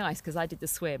was really nice, because I did the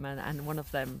swim, and one of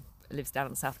them lives down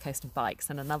on the south coast and bikes,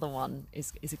 and another one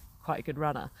is quite a good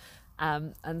runner.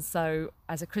 And so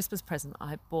as a Christmas present,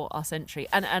 I bought us entry,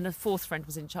 and a fourth friend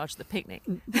was in charge of the picnic.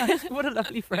 What a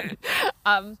lovely friend.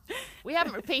 We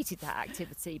haven't repeated that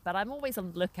activity, but I'm always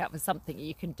on the lookout for something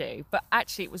you can do. But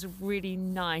actually it was a really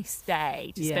nice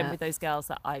day to spend with those girls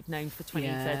that I've known for 20,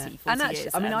 30, 40 and actually,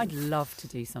 years. I mean, I'd love to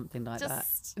do something like that.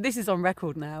 This is on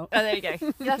record now. Oh, there you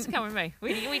go. You have to come with me.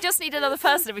 We just need another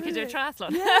person and we can do a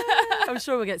triathlon. Yeah. I'm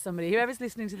sure we'll get somebody. Whoever's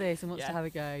listening to this and wants to have a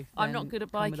go. I'm not good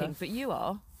at biking, but you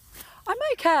are. I'm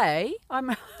okay.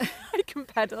 I can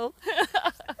pedal.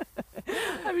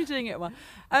 I've been doing it a while.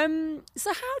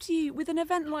 So how do you, with an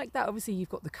event like that, obviously you've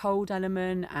got the cold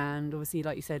element and obviously,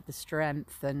 like you said, the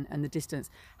strength and the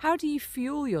distance. How do you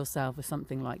fuel yourself for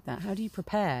something like that? How do you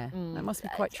prepare? That must be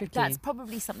quite tricky. That's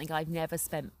probably something I've never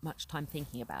spent much time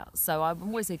thinking about. So I'm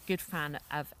always a good fan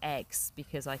of eggs,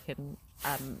 because I can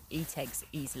eat eggs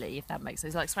easily, if that makes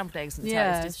sense. Like scrambled eggs and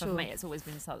toast, just for me, it's always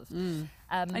been sort of.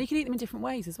 And you can eat them in different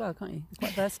ways as well, can't you? It's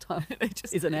quite versatile.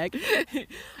 Is an egg.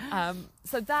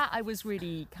 So that I was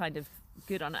really kind of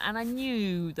good on, and I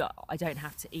knew that I don't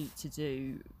have to eat to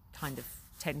do kind of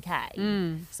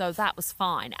 10k, so that was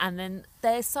fine. And then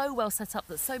they're so well set up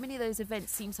that so many of those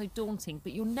events seem so daunting,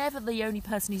 but you're never the only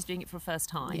person who's doing it for the first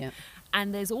time,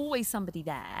 and there's always somebody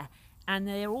there. And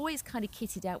they're always kind of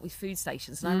kitted out with food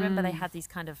stations. And I remember they had these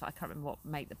kind of, I can't remember what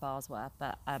make the bars were,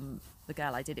 but the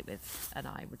girl I did it with and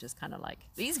I were just kind of like,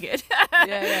 these are good.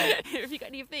 Have you got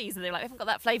any of these? And they were like, I haven't got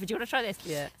that flavour. Do you want to try this?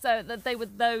 Yeah. So they were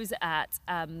those at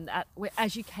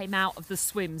as you came out of the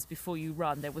swims before you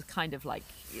run, there was kind of like,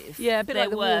 a bit like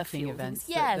the walking events.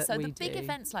 Yeah, so the big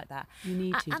events like that. You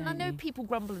need to, and I know people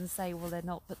grumble and say, well, they're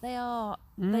not, but they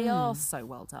are so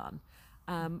well done.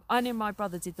 I know my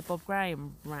brother did the Bob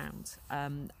Graham round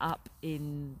up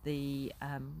in the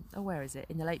where is it,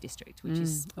 in the Lake District, which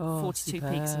is 42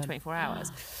 peaks in 24 hours.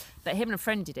 But him and a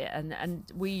friend did it, and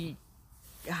we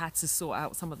had to sort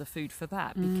out some of the food for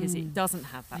that, because it doesn't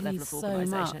have that level of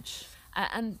organisation.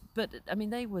 But I mean,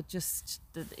 they were just,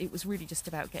 it was really just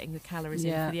about getting the calories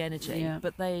in for the energy.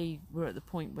 But they were at the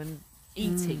point when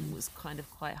eating was kind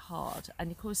of quite hard,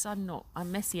 and of course I'm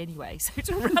messy anyway, so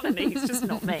to run and eat is just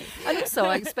not me. And also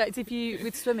I expect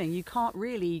with swimming you can't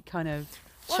really kind of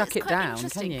chuck it down,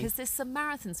 interesting can you? because there's some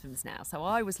marathon swims now. So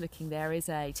I was looking, there is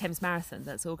a Thames Marathon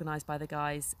that's organised by the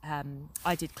guys.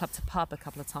 I did Club to Pub a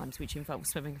couple of times, which involved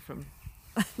swimming from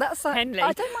That's like, Henley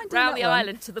I don't mind doing round that the one.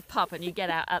 island to the pub, and you get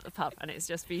out at the pub, and it's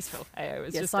just beautiful. It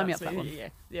was Yeah, just sign me up for that absolutely-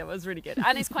 one. Yeah, it was really good,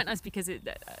 and it's quite nice because it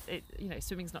you know,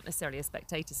 swimming's not necessarily a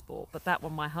spectator sport, but that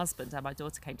one, my husband and my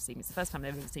daughter came to see me. It's the first time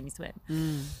they've ever seen me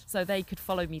swim, so they could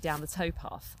follow me down the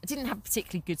towpath. I didn't have a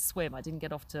particularly good swim. I didn't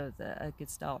get off to a good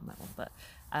start on that one,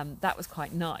 but that was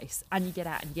quite nice. And you get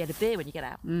out and you get a beer when you get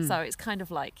out, so it's kind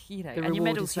of like, you know, The and your reward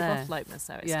medals is your there. bottle opener,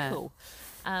 so it's Yeah. cool.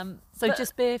 So but-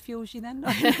 just beer fuels you then?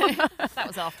 that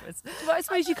was afterwards. But I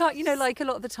suppose you can't, you know, like a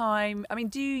lot of the time, I mean,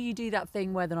 do you do that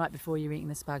thing where the night before you're eating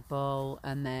the spag bowl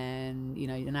and then, you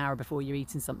know, an hour before you're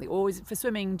eating something? Or is it for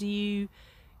swimming, do you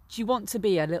want to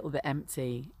be a little bit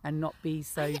empty and not be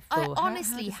so I full? How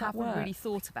honestly does that haven't work? really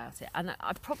thought about it, and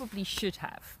I probably should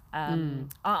have. I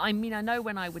mean, I know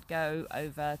when I would go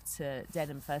over to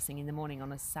Denham first thing in the morning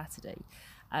on a Saturday,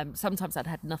 sometimes I'd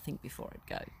had nothing before I'd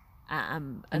go.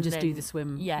 And just do the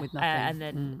swim with nothing, and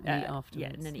then and eat yeah,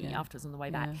 afterwards, and then eat yeah. afterwards on the way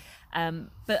back.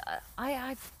 But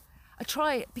I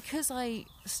try, because I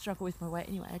struggle with my weight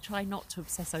anyway. I try not to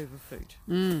obsess over food.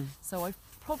 So I've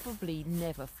probably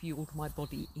never fueled my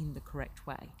body in the correct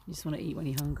way. You just want to eat when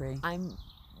you're hungry. I'm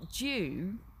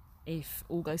due, if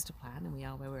all goes to plan and we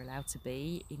are where we're allowed to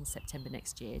be in September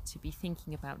next year, to be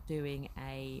thinking about doing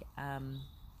a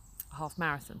half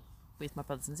marathon with my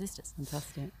brothers and sisters.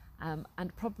 Fantastic.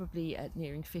 And probably at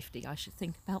nearing 50, I should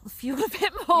think about the fuel a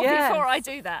bit more Yes, before I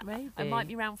do that. maybe. I might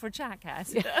be round for a chat,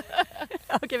 Cass.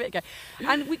 I'll give it a go.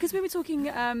 And because we were talking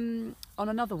on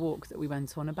another walk that we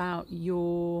went on about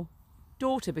your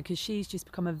daughter, because she's just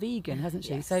become a vegan, hasn't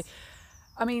she? Yes. So,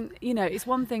 I mean, you know, it's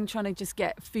one thing trying to just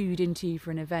get food into you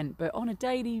for an event, but on a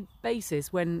daily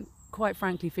basis, when quite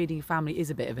frankly feeding your family is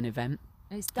a bit of an event,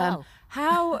 It's dull.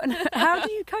 how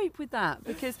do you cope with that?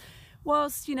 Because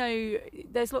whilst, you know,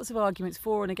 there's lots of arguments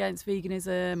for and against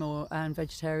veganism and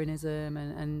vegetarianism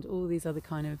and all these other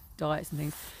kind of diets and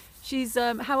things. She's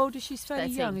how old is she? She's fairly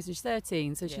 13. young, isn't she? She's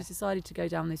 13, so Yeah. she's decided to go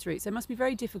down this route. So it must be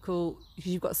very difficult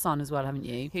because you've got a son as well, haven't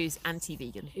you? Who's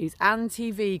anti-vegan? Who's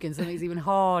anti-vegan, so it's even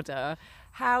harder.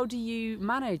 How do you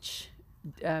manage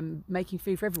making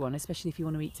food for everyone, especially if you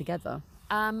want to eat together?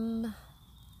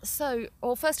 So,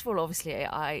 well, first of all, obviously,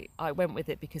 I went with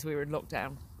it because we were in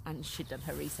lockdown, and she'd done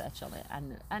her research on it,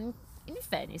 and in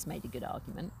fairness, made a good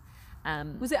argument.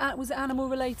 Was it animal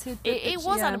related? It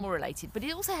was animal related, but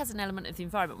it also has an element of the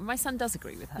environment. My son does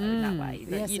agree with her in that way.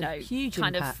 That, yes, you a know, huge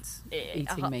kind impact of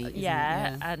eating meat, isn't it?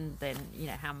 yeah, Yeah. and then, you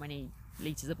know, how many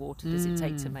litres of water does it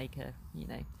take to make a, you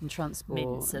know, And transport,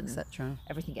 mince and etc.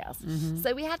 everything else.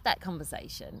 So we had that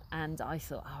conversation, and I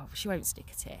thought, oh, she won't stick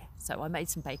it here. So I made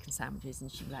some bacon sandwiches,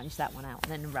 and she managed that one out,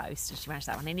 and then a roast, and she managed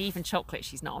that one, and even chocolate.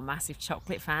 She's not a massive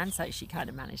chocolate fan, so she kind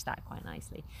of managed that quite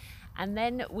nicely. And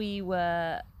then we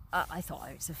were, I thought, oh,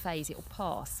 it's a phase, it'll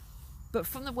pass. But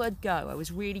from the word go, I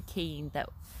was really keen that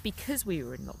because we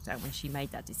were in lockdown when she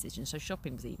made that decision, so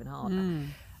shopping was even harder.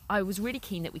 I was really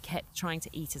keen that we kept trying to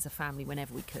eat as a family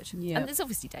whenever we could. Yep. And there's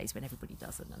obviously days when everybody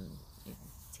doesn't, and you know,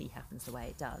 tea happens the way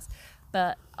it does.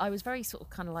 But I was very sort of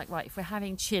kind of like, right, if we're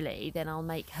having chili, then I'll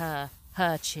make her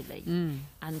chili.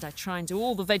 And I try and do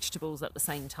all the vegetables at the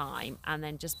same time, and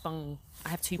then just I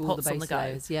have two All pots the on the base go.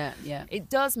 layers. Yeah. It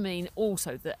does mean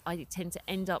also that I tend to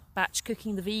end up batch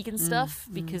cooking the vegan stuff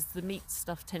because the meat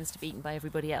stuff tends to be eaten by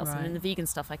everybody else, and then Right. the vegan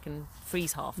stuff I can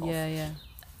freeze half of. Yeah.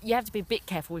 You have to be a bit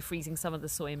careful with freezing some of the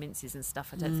soy minces and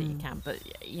stuff. I don't think you can, but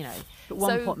you know. But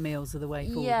one So- pot meals are the way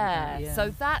forward. yeah,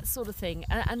 so that sort of thing,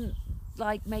 and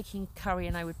like making curry,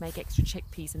 and I would make extra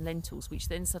chickpeas and lentils, which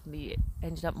then suddenly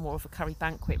ended up more of a curry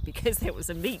banquet because there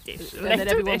was a meat dish, and then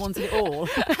everyone wanted it all.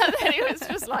 and then it was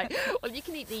just like, well, you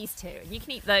can eat these two, and you can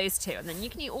eat those two, and then you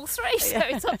can eat all three. So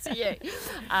it's up to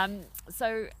you.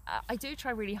 So I do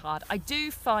try really hard. I do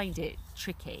find it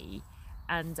tricky,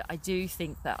 and I do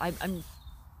think that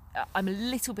I'm a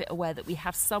little bit aware that we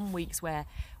have some weeks where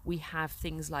we have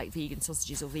things like vegan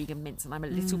sausages or vegan mince, and I'm a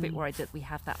little bit worried that we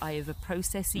have that over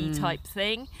processy type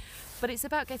thing. But it's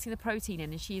about getting the protein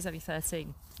in, and she is only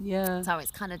 13, Yeah. so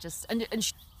it's kind of just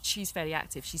and she's fairly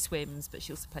active. She swims, but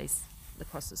she also plays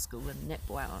lacrosse at school and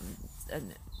netball out,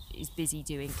 and is busy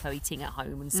doing Chloe Ting at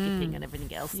home and skipping and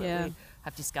everything else Yeah. that we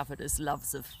have discovered as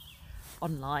loves of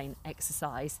online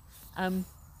exercise.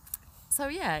 So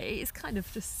yeah, it's kind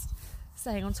of just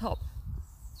staying on top.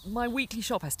 My weekly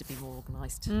shop has to be more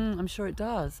organised. I'm sure it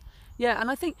does. Yeah,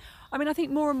 and I think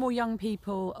more and more young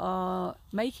people are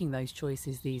making those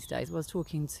choices these days. I was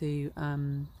talking to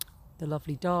the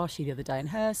lovely Darshi the other day, and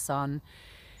her son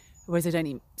whereas they don't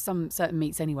eat some certain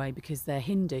meats anyway because they're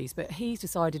Hindus. But he's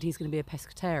decided he's going to be a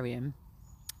pescatarian,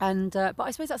 and but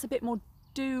I suppose that's a bit more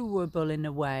doable in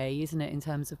a way, isn't it, in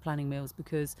terms of planning meals?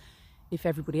 Because if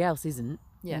everybody else isn't,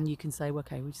 then you can say, well,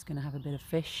 okay, we're just going to have a bit of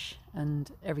fish and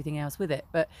everything else with it.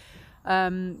 But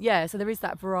so there is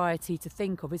that variety to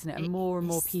think of, isn't it? And more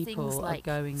people are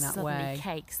going that way.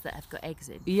 Cakes that have got eggs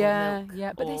in. Yeah,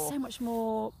 but there's so much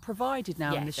more provided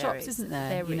now in the shops, isn't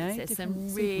there? There's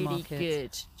some really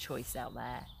good choice out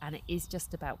there, and it is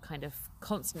just about kind of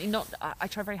constantly. I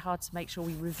try very hard to make sure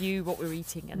we review what we're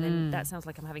eating, and then that sounds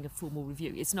like I'm having a formal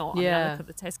review. It's not. I look at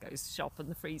the Tesco's shop and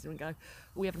the freezer and go,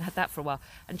 we haven't had that for a while,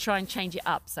 and try and change it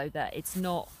up so that it's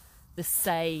not the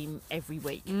same every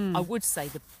week. I would say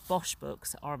the Bosch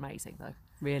books are amazing though.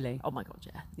 Really? Oh my god,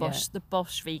 yeah. The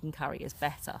Bosch vegan curry is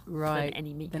better than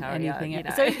any meat curry. Anything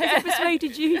else. So has it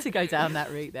persuaded you to go down that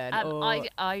route then, or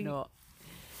not?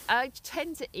 I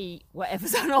tend to eat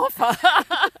whatever's on offer.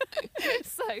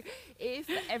 So if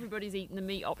everybody's eating the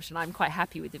meat option, I'm quite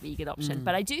happy with the vegan option.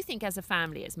 But I do think as a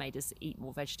family it's made us eat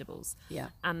more vegetables. Yeah.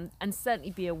 And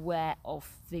certainly be aware of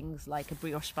things like a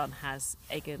brioche bun has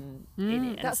egg in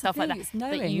it and stuff like that. It's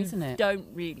knowing, that you isn't it? don't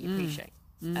really appreciate.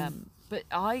 But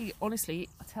I honestly,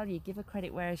 I tell you, give her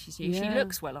credit where she's due. She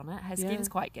looks well on it. Her skin's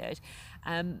quite good.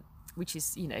 Which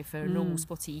is, for a normal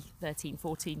spotty 13,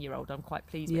 14-year-old, I'm quite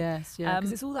pleased with. Yes,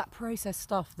 because it's all that processed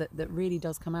stuff that really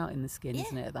does come out in the skin,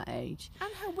 isn't it, at that age?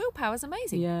 And her willpower's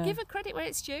amazing. Yeah. Give her credit where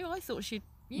it's due. I thought she'd,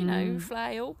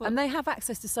 flail. But... And they have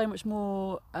access to so much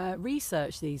more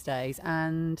research these days,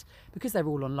 and because they're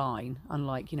all online,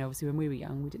 unlike, obviously when we were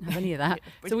young, we didn't have any of that.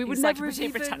 So we would never have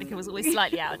even... Britannica was always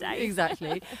slightly out of date.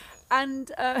 Exactly.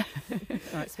 And, all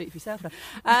right, speak for yourself now.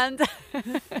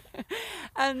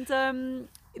 And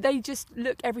they just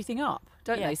look everything up,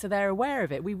 don't they? So they're aware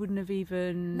of it. We wouldn't have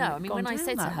even when I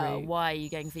said to her, route. why are you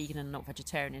going vegan and not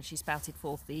vegetarian, and she spouted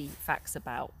forth the facts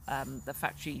about the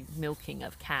factory milking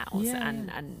of cows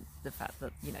and the fact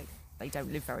that they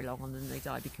don't live very long and then they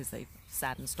die because they've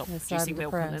sad and stopped producing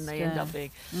milk and then they end up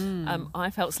being I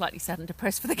felt slightly sad and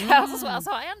depressed for the cows as well,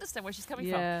 so I understand where she's coming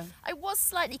from. I was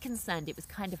slightly concerned it was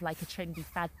kind of like a trendy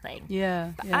fad thing,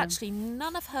 but actually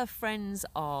none of her friends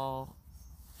are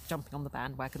jumping on the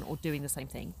bandwagon or doing the same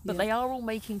thing, but they are all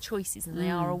making choices and they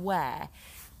are aware.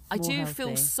 I do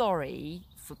feel sorry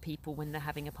for people when they're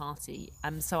having a party,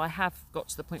 so I have got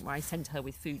to the point where I send her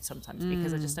with food sometimes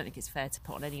because I just don't think it's fair to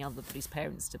put on any otherbody's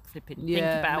parents to flip in think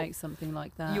about make something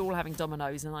like that. You're all having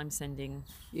Dominoes and I'm sending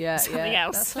something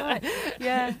else. That's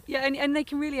right. and they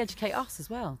can really educate us as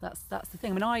well. That's the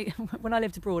thing. When I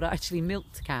lived abroad, I actually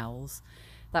milked cows.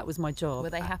 That was my job. Were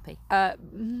they happy?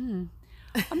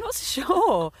 I'm not so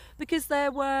sure, because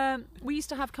we used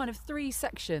to have kind of 3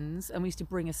 sections and we used to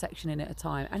bring a section in at a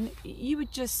time, and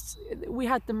we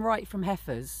had them right from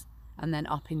heifers and then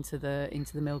up into the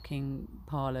milking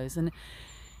parlours. And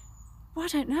well, I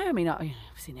don't know, I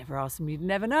obviously never asked them, you'd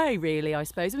never know really, I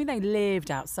suppose. They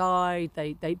lived outside,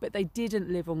 but they didn't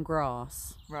live on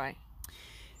grass. Right.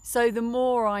 So the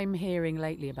more I'm hearing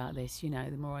lately about this, the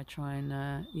more I try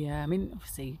and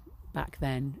obviously back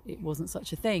then it wasn't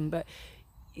such a thing, but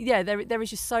there is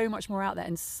just so much more out there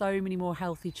and so many more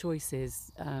healthy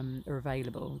choices are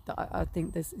available that I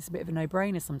think it's a bit of a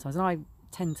no-brainer sometimes. And I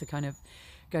tend to kind of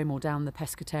go more down the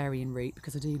pescatarian route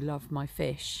because I do love my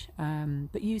fish.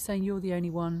 But you saying you're the only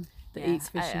one that eats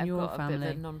fish in your family? I've got a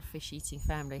bit of a non-fish eating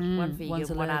family. One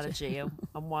vegan, one allergy, and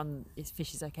one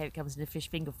fish is okay. It comes in a fish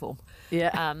finger form.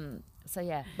 Yeah.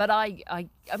 But I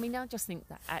just think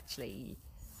that actually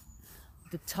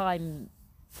the time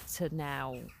to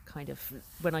now, kind of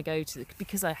when I go to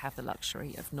because I have the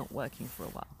luxury of not working for a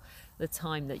while, the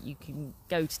time that you can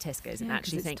go to Tesco's and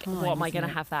actually think, what am I going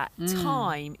to have that?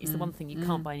 Time is the one thing you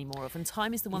can't buy any more of, and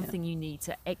time is the one thing you need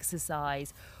to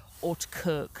exercise or to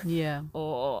cook,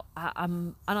 or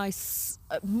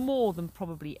more than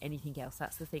probably anything else.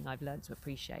 That's the thing I've learned to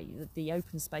appreciate. The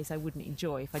open space I wouldn't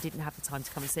enjoy if I didn't have the time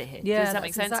to come and sit here. Does that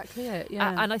make sense? Exactly it.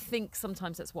 Yeah. And I think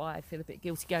sometimes that's why I feel a bit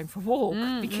guilty going for a walk,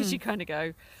 because you kind of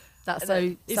go, that's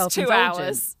so it's 2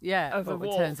 hours of a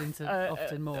walk, it turns into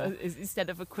often more instead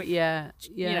of a quick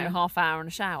half hour and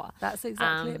a shower. That's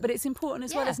exactly it. But it's important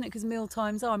as well, isn't it? Because meal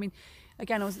times are,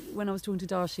 again, when I was talking to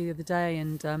Darcy the other day,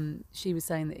 and she was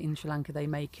saying that in Sri Lanka they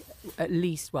make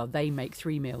they make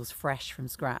 3 meals fresh from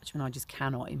scratch, and I just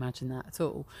cannot imagine that at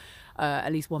all.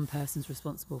 At least one person's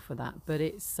responsible for that, but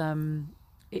it's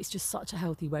just such a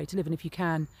healthy way to live. And if you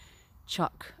can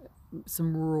chuck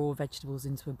some raw vegetables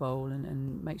into a bowl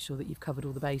and make sure that you've covered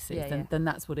all the basics, then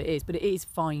that's what it is. But it is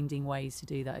finding ways to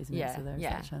do that, isn't it? So there's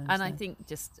that challenge and there. I think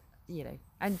just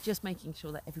and just making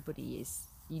sure that everybody is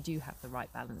you do have the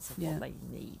right balance of Yeah. what they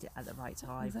need at the right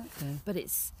time. Exactly. But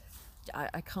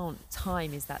I can't.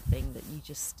 Time is that thing that you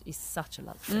just is such a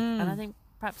luxury, and I think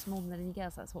perhaps more than anything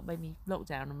else, that's what made me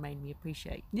lockdown and made me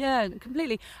appreciate. Yeah,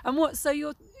 completely. And so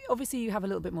you're obviously you have a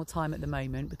little bit more time at the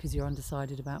moment because you're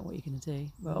undecided about what you're going to do.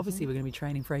 Well, obviously we're going to be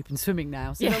training for open swimming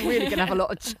now, so you're not really going to have a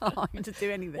lot of time to do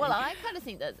anything. Well, I kind of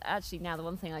think that actually now the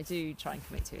one thing I do try and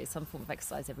commit to is some form of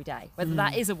exercise every day, whether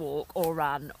that is a walk or a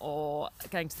run or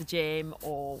going to the gym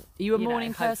or. Are you a know,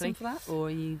 morning person hopefully. for that, or are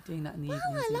you doing that in the Well,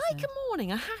 evenings? I like instead? a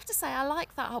morning. I have to say, I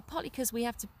like that partly because we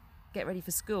have to get ready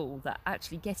for school. That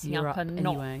actually getting You're up up and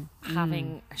anyway. not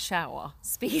having a shower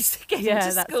speeds getting Yeah,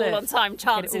 to that's school it. on time.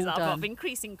 Chances all are done. of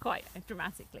increasing quite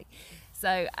dramatically.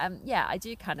 So yeah, I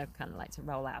do kind of like to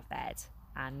roll out of bed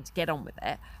and get on with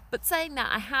it. But saying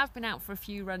that, I have been out for a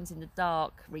few runs in the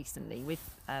dark recently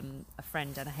with a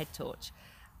friend and a head torch.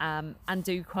 And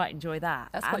do quite enjoy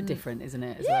that. That's quite different, isn't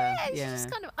it? As Yeah, well? it's just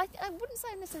kind of. I wouldn't say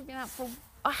I've necessarily been out for.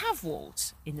 I have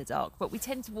walked in the dark, but we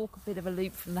tend to walk a bit of a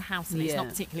loop from the house, and it's not Yeah.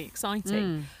 particularly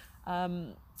exciting.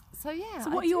 So yeah. So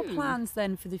what I are your do. plans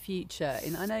then for the future?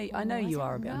 And I know I you don't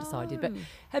are a bit undecided, but know.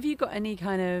 have you got any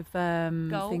kind of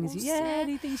things? Goals?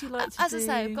 Any things you'd like to As do? I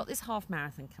say, I've got this half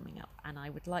marathon coming up, and I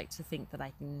would like to think that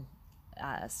I can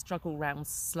struggle round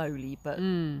slowly, but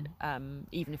even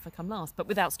if I come last, but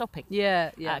without stopping.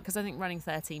 Yeah. Because I think running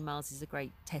 13 miles is a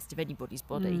great test of anybody's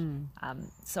body.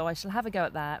 So I shall have a go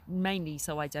at that, mainly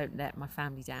so I don't let my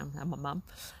family down and my mum.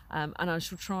 And I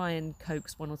shall try and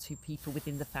coax one or two people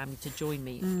within the family to join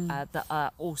me that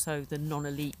are also the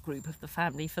non-elite group of the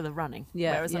family for the running.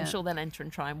 Yeah, Whereas I'm yeah. sure they'll enter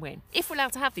and try and win. If we're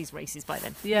allowed to have these races by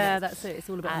then. you Yeah, know. that's it. It's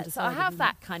all about So undecided. I have isn't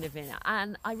that kind of in it,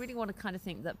 and I really want to kind of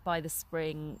think that by the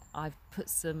spring I've put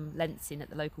some lengths in at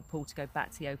the local pool to go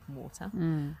back to the open water,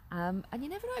 and you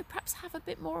never know, perhaps have a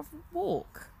bit more of a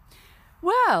walk. it?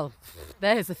 Well,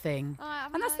 there's a thing. I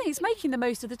mean, And that's the thing, it's making the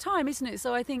most of the time, isn't it?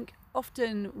 So I think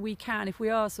often we can, if we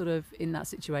are sort of in that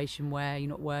situation where you're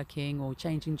not working or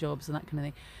changing jobs and that kind of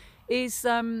thing, is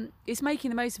making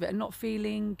the most of it and not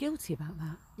feeling guilty about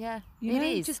that. Yeah, You know,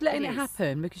 it is. just letting it is.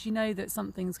 happen, because you know that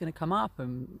something's going to come up,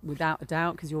 and without a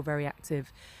doubt, because you're a very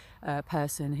active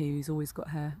person who's always got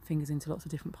her fingers into lots of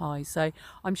different pies. So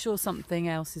I'm sure something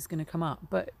else is going to come up.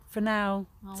 But for now,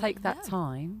 take that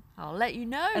time. I'll let you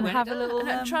know And when have it a does. little,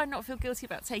 and try and not feel guilty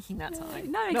about taking that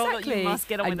time. No, Not exactly. that you must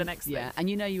get on with And the next yeah, thing. and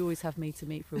you know you always have me to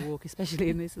meet for a walk,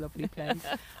 especially in this lovely place.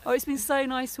 Oh, it's been so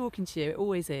nice talking to you. It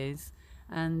always is.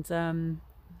 And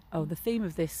the theme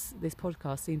of this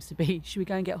podcast seems to be, should we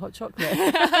go and get hot chocolate?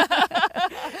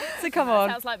 So come on.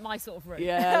 Sounds like my sort of route.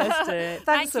 Yeah, let's do it.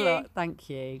 Thanks Thank a you. lot. Thank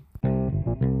you.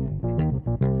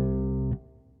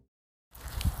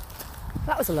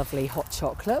 That was a lovely hot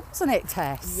chocolate, wasn't it,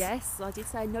 Tess? Yes, I did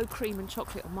say no cream and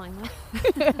chocolate on mine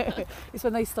though. It's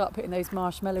when they start putting those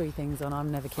marshmallowy things on,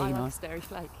 I'm never I keen like on. a Stary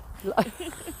Flake. Do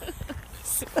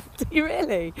you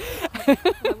really? I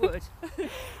would.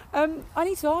 I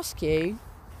need to ask you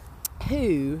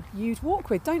who you'd walk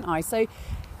with, don't I? So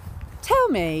tell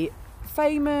me,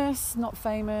 famous, not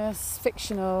famous,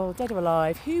 fictional, dead or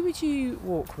alive, who would you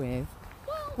walk with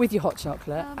your hot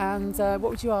chocolate? And what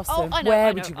would you ask them? I know, Where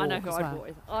I would know, you I walk know who as I'd well? walk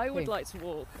with. I would Who? like to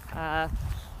walk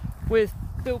with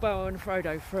Bilbo and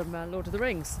Frodo from Lord of the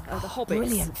Rings, the Hobbits.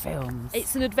 Brilliant films.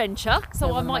 It's an adventure, so They're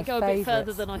I one of might my go a bit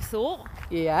further favourites. than I thought.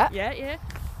 Yeah. Yeah.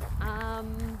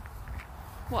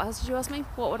 What else did you ask me?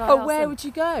 What would I Oh, ask where them? would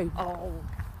you go? Oh,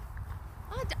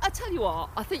 I tell you what,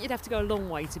 I think you'd have to go a long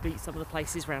way to beat some of the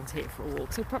places around here for a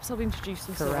walk. So perhaps I'll introduce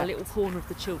them to a Correct. little corner of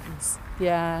the children's.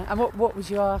 Yeah. And what would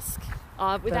you ask?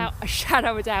 Without a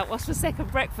shadow of a doubt, what's for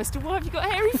second breakfast and why have you got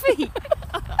hairy feet?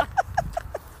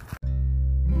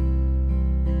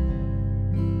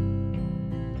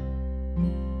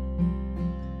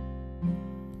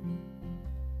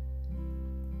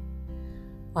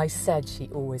 I said she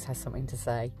always has something to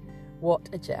say. What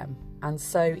a gem, and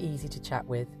so easy to chat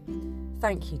with.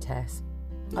 Thank you, Tess.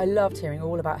 I loved hearing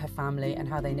all about her family and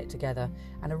how they knit together,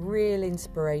 and a real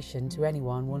inspiration to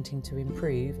anyone wanting to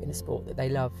improve in a sport that they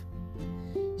love.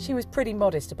 She was pretty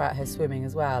modest about her swimming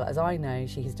as well, as I know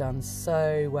she has done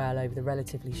so well over the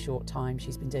relatively short time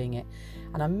she's been doing it,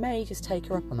 and I may just take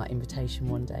her up on that invitation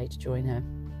one day to join her.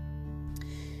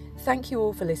 Thank you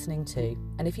all for listening too,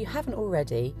 and if you haven't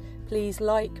already, please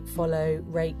like, follow,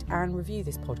 rate and review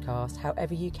this podcast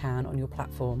however you can on your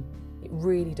platform. It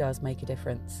really does make a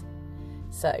difference.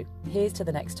 So, here's to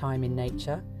the next time in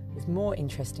nature, with more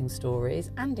interesting stories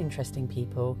and interesting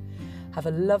people. Have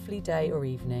a lovely day or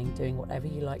evening doing whatever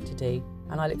you like to do,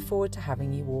 and I look forward to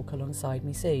having you walk alongside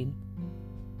me soon.